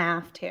don't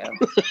have to.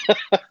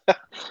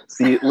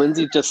 See,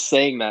 Lindsay just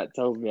saying that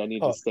tells me I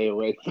need to stay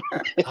away from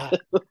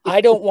it.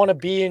 I don't want to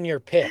be in your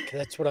pick.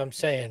 That's what I'm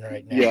saying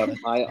right now. Yeah,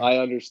 I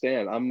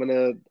understand. I'm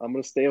gonna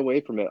stay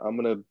away from it. I'm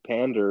gonna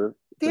pander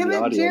to the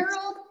audience.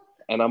 Gerald.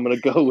 And I'm gonna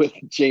go with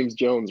James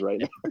Jones right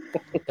now.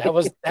 That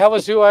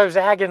was who I was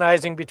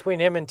agonizing between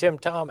him and Tim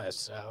Thomas.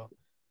 So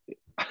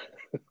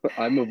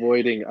I'm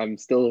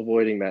still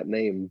avoiding that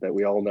name that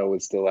we all know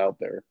is still out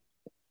there.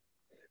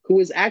 Who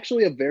is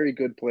actually a very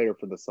good player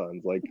for the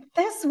Suns. Like,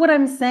 that's what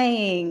I'm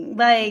saying.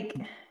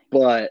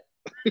 But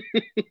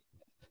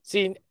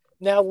see,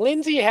 now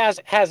Lindsay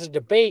has a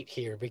debate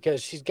here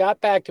because she's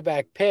got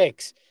back-to-back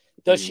picks.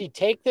 Does she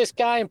take this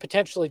guy and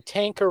potentially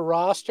tank her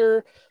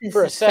roster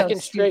for a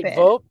second straight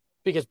vote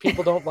because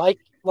people don't like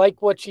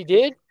what she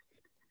did?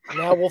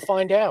 Now we'll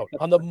find out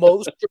on the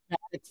most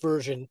dramatic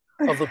version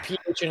of the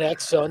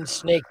PHNX Sun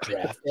snake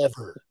draft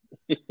ever.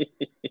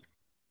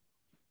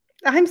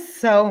 I'm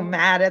so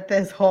mad at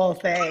this whole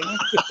thing.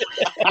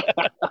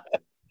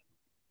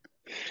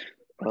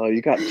 Oh,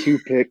 you got 2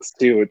 picks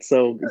too. It's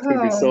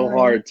gonna be so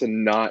hard to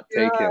not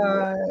take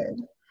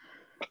him.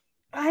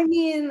 I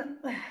mean,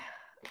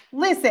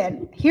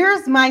 listen,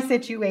 here's my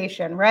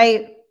situation,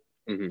 right?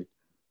 Mm-hmm.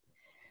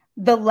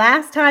 The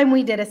last time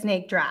we did a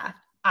snake draft,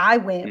 I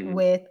went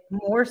with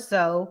more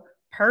so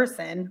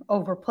person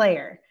over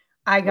player.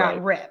 I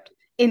got ripped.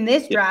 In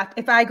this draft,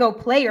 if I go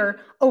player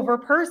over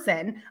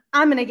person,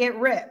 I'm going to get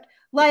ripped.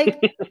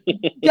 Like,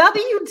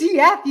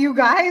 WTF, you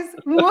guys?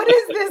 What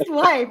is this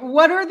life?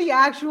 What are the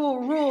actual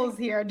rules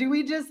here? Do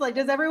we just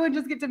does everyone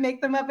just get to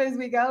make them up as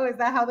we go? Is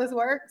that how this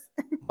works?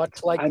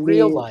 Much like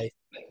real life.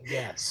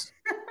 Yes.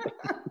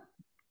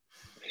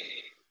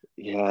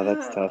 Yeah,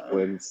 that's tough,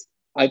 Wins.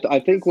 I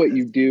think what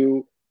you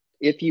do,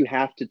 if you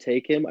have to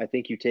take him, I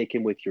think you take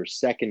him with your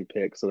second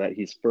pick so that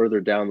he's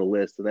further down the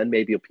list, and then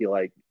maybe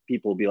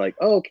people will be like,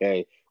 oh,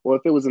 okay, well,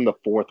 if it was in the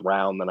 4th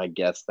round, then I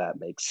guess that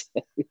makes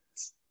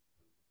sense.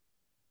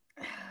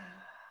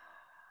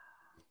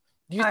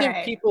 Do you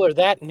think people are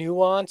that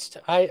nuanced?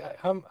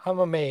 I'm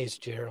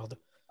amazed, Gerald.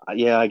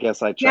 Yeah, I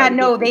guess I try. Yeah,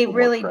 no, they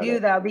really do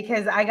though,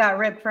 because I got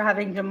ripped for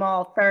having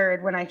Jamal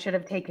 3rd when I should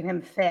have taken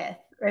him 5th.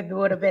 It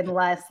would have been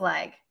less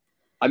like.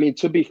 I mean,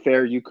 to be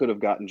fair, you could have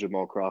gotten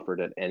Jamal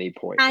Crawford at any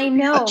point. I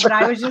know, but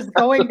I was just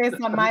going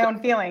based on my own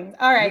feelings.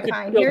 All right,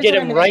 fine. Here's get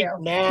him right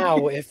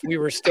now if we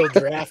were still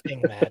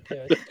drafting that.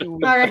 All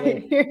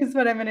right, here's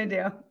what I'm going to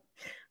do.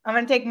 I'm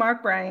going to take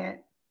Mark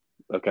Bryant.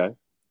 Okay.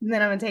 And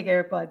then I'm going to take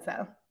Eric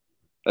Bledsoe.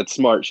 That's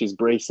smart. She's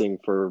bracing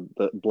for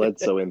the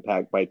Bledsoe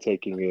impact by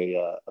taking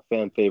a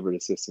fan favorite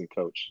assistant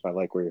coach. I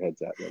like where your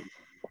head's at, man.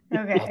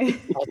 Okay.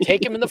 I'll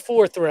take him in the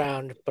 4th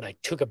round, but I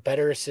took a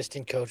better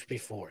assistant coach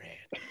beforehand.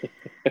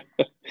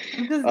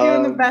 I'm just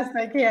doing the best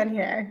I can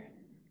here.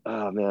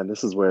 Oh man,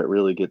 this is where it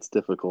really gets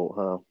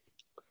difficult,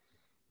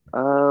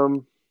 huh?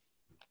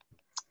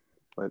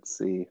 Let's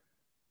see.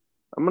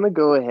 I'm gonna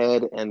go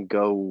ahead and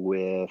go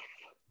with.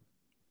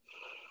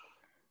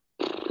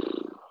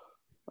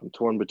 I'm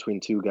torn between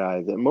 2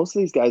 guys, and most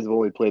of these guys have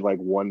only played like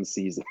 1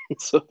 season,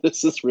 so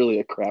this is really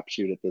a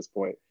crapshoot at this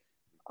point.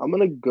 I'm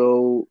gonna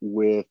go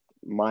with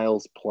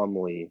Miles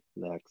Plumlee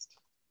next.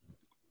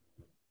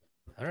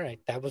 All right,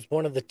 that was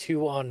one of the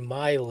 2 on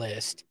my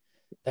list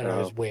that I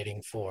was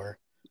waiting for.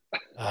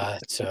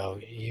 So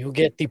you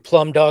get the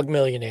Plum Dog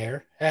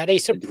Millionaire. Had a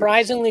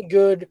surprisingly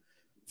good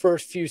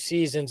first few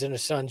seasons in a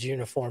Suns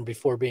uniform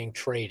before being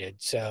traded.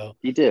 So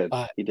he did.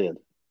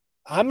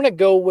 I'm going to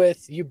go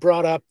with, you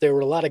brought up, there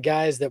were a lot of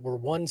guys that were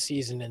 1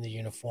 season in the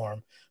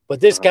uniform, but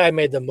this guy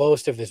made the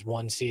most of his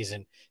 1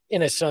 season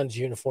in a Suns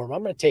uniform.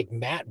 I'm going to take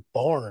Matt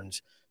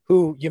Barnes,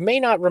 who you may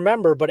not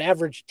remember, but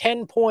averaged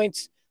 10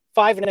 points,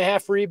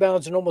 5.5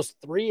 rebounds, and almost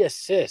 3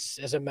 assists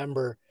as a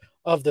member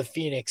of the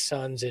Phoenix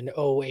Suns in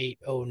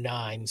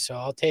 08-09. So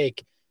I'll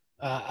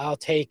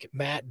take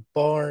Matt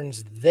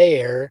Barnes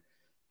there.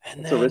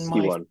 And then it's a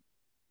risky one.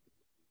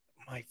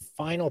 My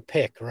final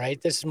pick, right?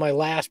 This is my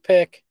last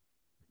pick.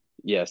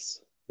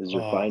 Yes, this is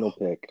your final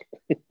pick.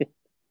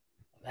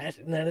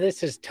 Now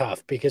this is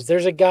tough because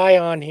there's a guy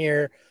on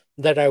here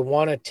that I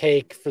want to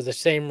take for the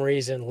same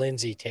reason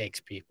Lindsay takes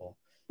people.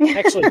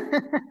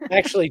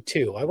 Actually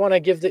 2. I want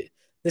to give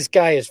this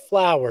guy his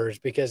flowers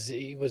because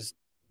he was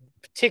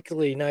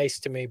particularly nice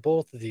to me,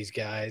 both of these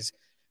guys.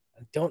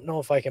 I don't know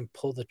if I can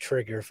pull the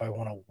trigger if I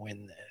want to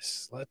win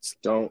this.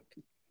 Don't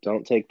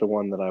take the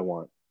one that I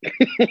want.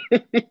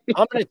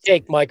 I'm going to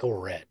take Michael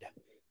Redd.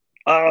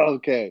 Oh,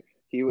 okay.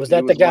 Was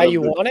that the guy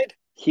you wanted?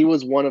 He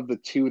was one of the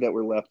 2 that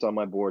were left on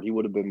my board. He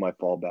would have been my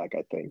fallback,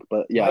 I think.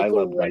 But yeah, I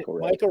love Michael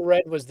Redd. Michael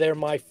Redd was there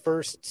my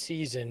first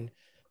season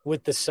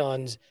with the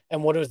Suns,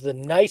 and one of the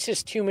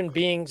nicest human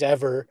beings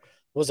ever.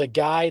 Was a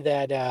guy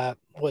that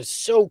was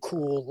so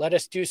cool. Let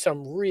us do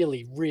some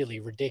really, really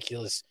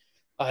ridiculous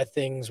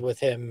things with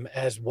him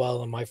as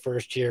well in my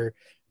first year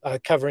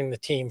covering the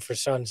team for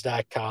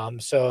Suns.com.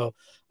 So,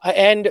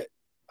 and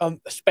a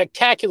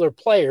spectacular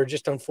player.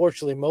 Just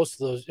unfortunately, most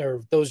of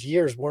those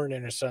years weren't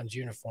in a Suns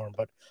uniform.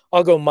 But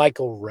I'll go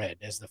Michael Redd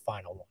as the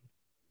final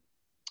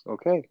one.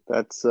 Okay,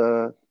 that's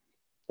a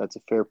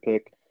fair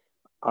pick.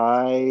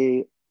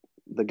 The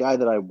guy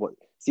that I would.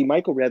 See,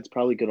 Michael Redd's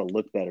probably going to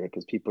look better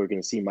because people are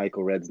going to see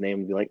Michael Redd's name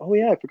and be like, oh,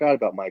 yeah, I forgot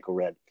about Michael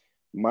Redd.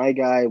 My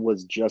guy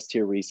was just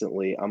here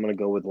recently. I'm going to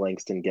go with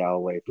Langston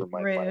Galloway for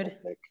my final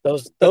pick.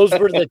 Those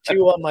were the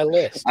 2 on my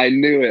list. I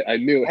knew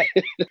it.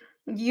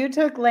 You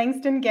took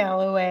Langston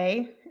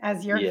Galloway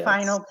as your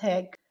final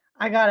pick.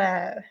 I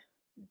got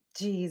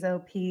Jeez,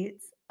 oh,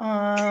 Pete's.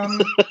 Not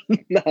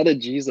a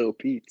Jeez, oh,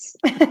 Pete's.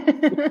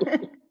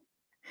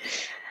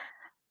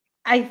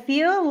 I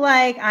feel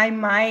like I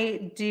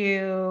might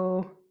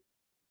do...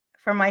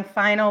 For my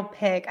final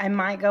pick, I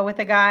might go with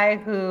a guy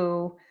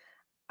who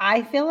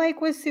I feel like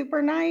was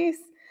super nice.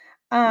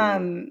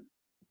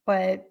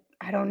 But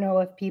I don't know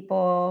if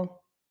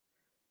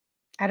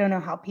I don't know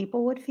how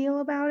people would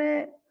feel about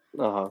it.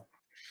 Uh-huh.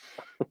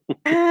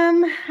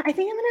 I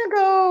think I'm going to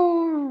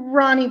go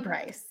Ronnie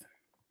Price.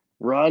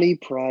 Ronnie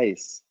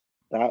Price.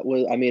 That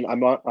was, I mean, I'm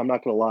not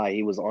going to lie.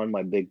 He was on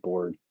my big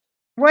board.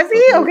 Was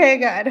he? Okay,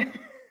 good.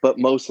 But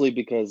mostly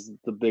because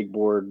the big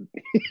board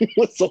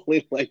was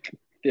only like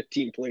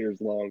 15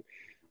 players long.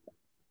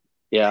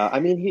 Yeah, I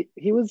mean,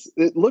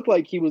 it looked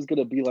like he was going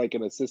to be like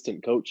an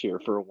assistant coach here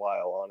for a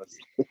while,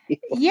 honestly.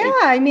 Yeah,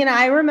 I mean,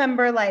 I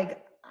remember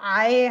like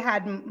I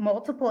had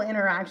multiple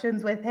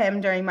interactions with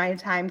him during my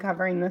time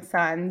covering the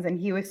Suns, and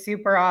he was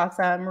super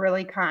awesome,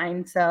 really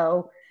kind.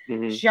 So,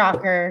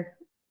 shocker,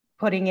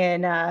 putting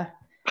in the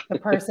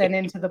person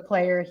into the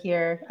player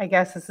here. I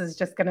guess this is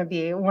just going to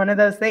be one of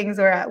those things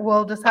where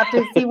we'll just have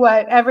to see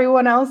what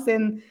everyone else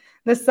in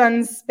the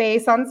Suns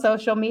space on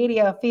social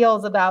media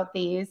feels about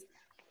these.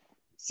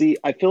 See,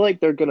 I feel like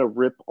they're going to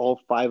rip all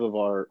 3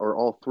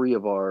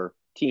 of our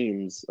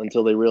teams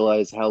until they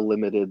realize how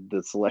limited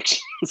the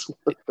selections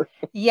were.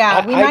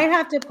 Yeah, we might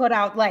have to put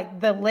out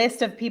like the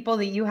list of people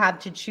that you have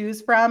to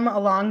choose from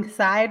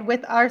alongside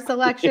with our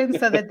selection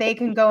so that they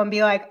can go and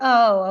be like,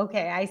 oh,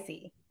 okay, I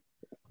see.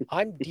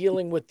 I'm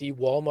dealing with the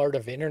Walmart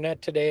of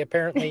internet today,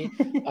 apparently.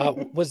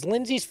 Was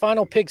Lindsay's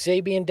final pick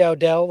Xavier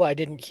Dowdell? I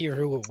didn't hear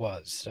who it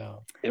was.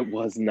 So it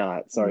was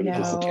not. Sorry to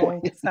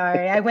disappoint.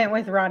 Sorry. I went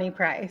with Ronnie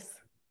Price.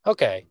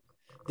 Okay.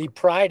 The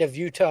pride of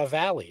Utah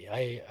Valley.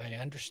 I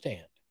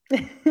understand.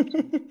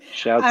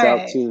 Shouts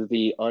out to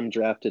the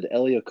undrafted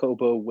Elie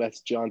Okobo,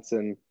 Wes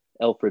Johnson,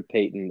 Elfrid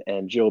Payton,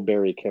 and Joe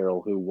Barry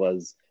Carroll, who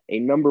was a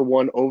number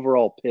 1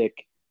 overall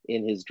pick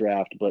in his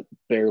draft, but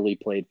barely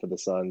played for the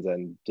Suns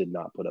and did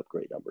not put up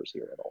great numbers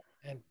here at all.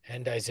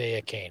 And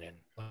Isaiah Canaan.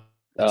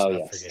 Let's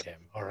not forget him.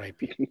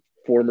 R.I.P.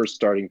 Former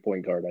starting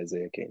point guard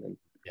Isaiah Canaan.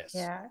 Yes.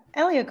 Yeah.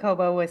 Elie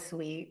Okobo was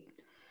sweet.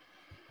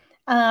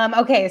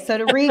 Okay, so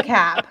to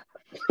recap,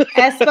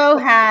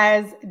 Espo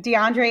has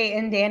DeAndre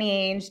and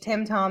Danny Ainge,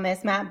 Tim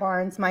Thomas, Matt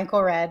Barnes,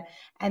 Michael Redd,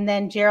 and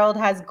then Gerald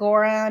has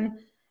Goran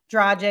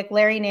Dragic,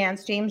 Larry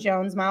Nance, James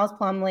Jones, Miles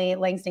Plumlee,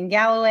 Langston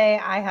Galloway.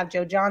 I have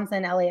Joe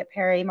Johnson, Elliot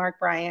Perry, Mark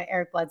Bryant,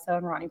 Eric Bledsoe,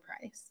 and Ronnie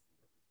Price.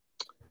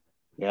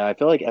 Yeah, I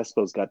feel like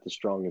Espo's got the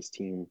strongest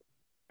team.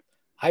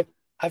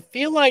 I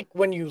feel like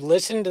when you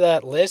listen to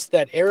that list,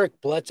 that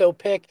Eric Bledsoe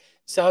pick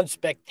sounds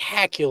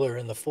spectacular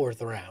in the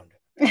 4th round.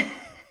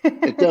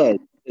 It does.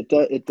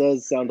 It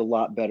does sound a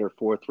lot better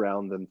 4th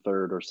round than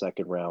 3rd or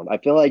 2nd round. I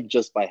feel like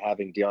just by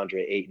having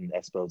DeAndre Ayton,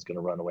 Espo's going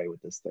to run away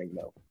with this thing,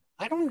 though.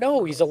 I don't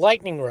know. He's a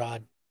lightning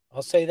rod.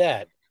 I'll say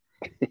that.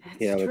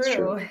 That's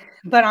true.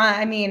 But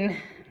I mean,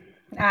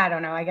 I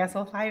don't know. I guess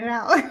we'll find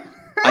out.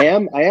 I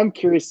am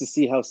curious to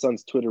see how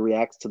Suns Twitter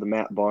reacts to the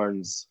Matt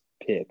Barnes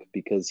pick,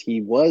 because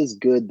he was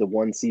good the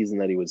one season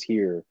that he was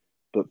here,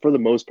 but for the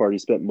most part, he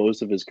spent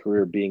most of his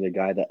career being a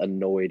guy that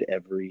annoyed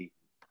every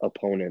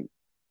opponent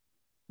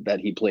that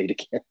he played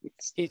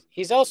against.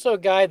 He's also a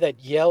guy that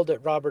yelled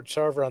at Robert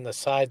Sarver on the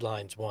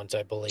sidelines once,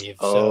 I believe.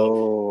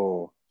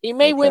 So he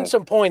may win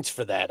some points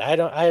for that. I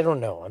don't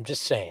know. I'm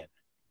just saying.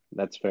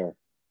 That's fair.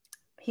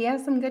 He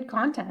has some good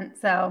content,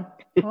 so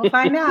we'll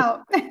find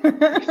out.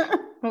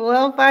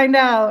 We'll find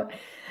out.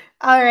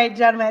 All right,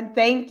 gentlemen,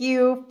 thank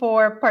you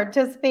for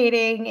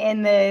participating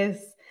in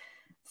this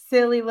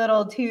silly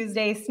little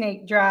Tuesday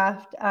snake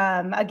draft.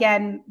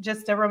 Again,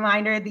 just a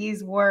reminder,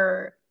 these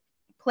were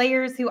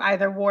players who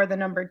either wore the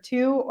number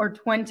 2 or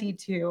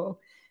 22.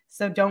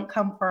 So don't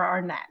come for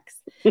our necks.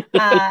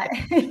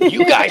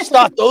 You guys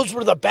thought those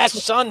were the best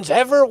Suns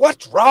ever?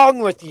 What's wrong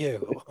with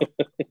you?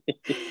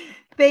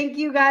 Thank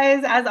you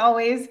guys, as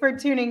always, for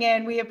tuning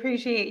in. We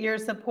appreciate your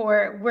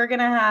support. We're going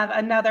to have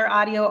another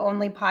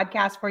audio-only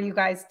podcast for you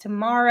guys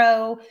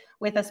tomorrow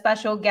with a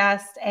special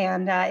guest,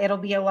 and it'll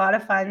be a lot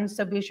of fun.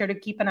 So be sure to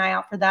keep an eye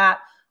out for that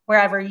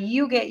wherever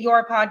you get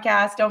your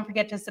podcast. Don't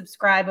forget to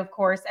subscribe, of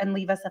course, and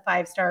leave us a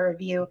 5-star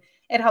review.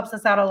 It helps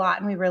us out a lot,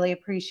 and we really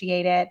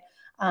appreciate it.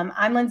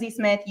 I'm Lindsay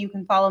Smith. You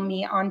can follow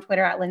me on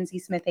Twitter at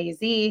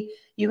LindsaySmithAZ.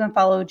 You can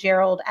follow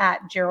Gerald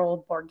at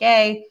Gerald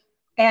Bourget.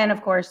 And,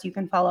 of course, you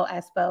can follow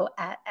Espo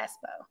at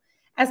Espo.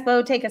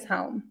 Espo, take us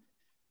home.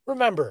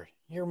 Remember,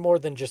 you're more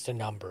than just a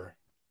number,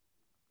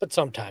 but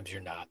sometimes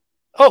you're not.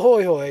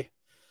 Ahoy, hoy.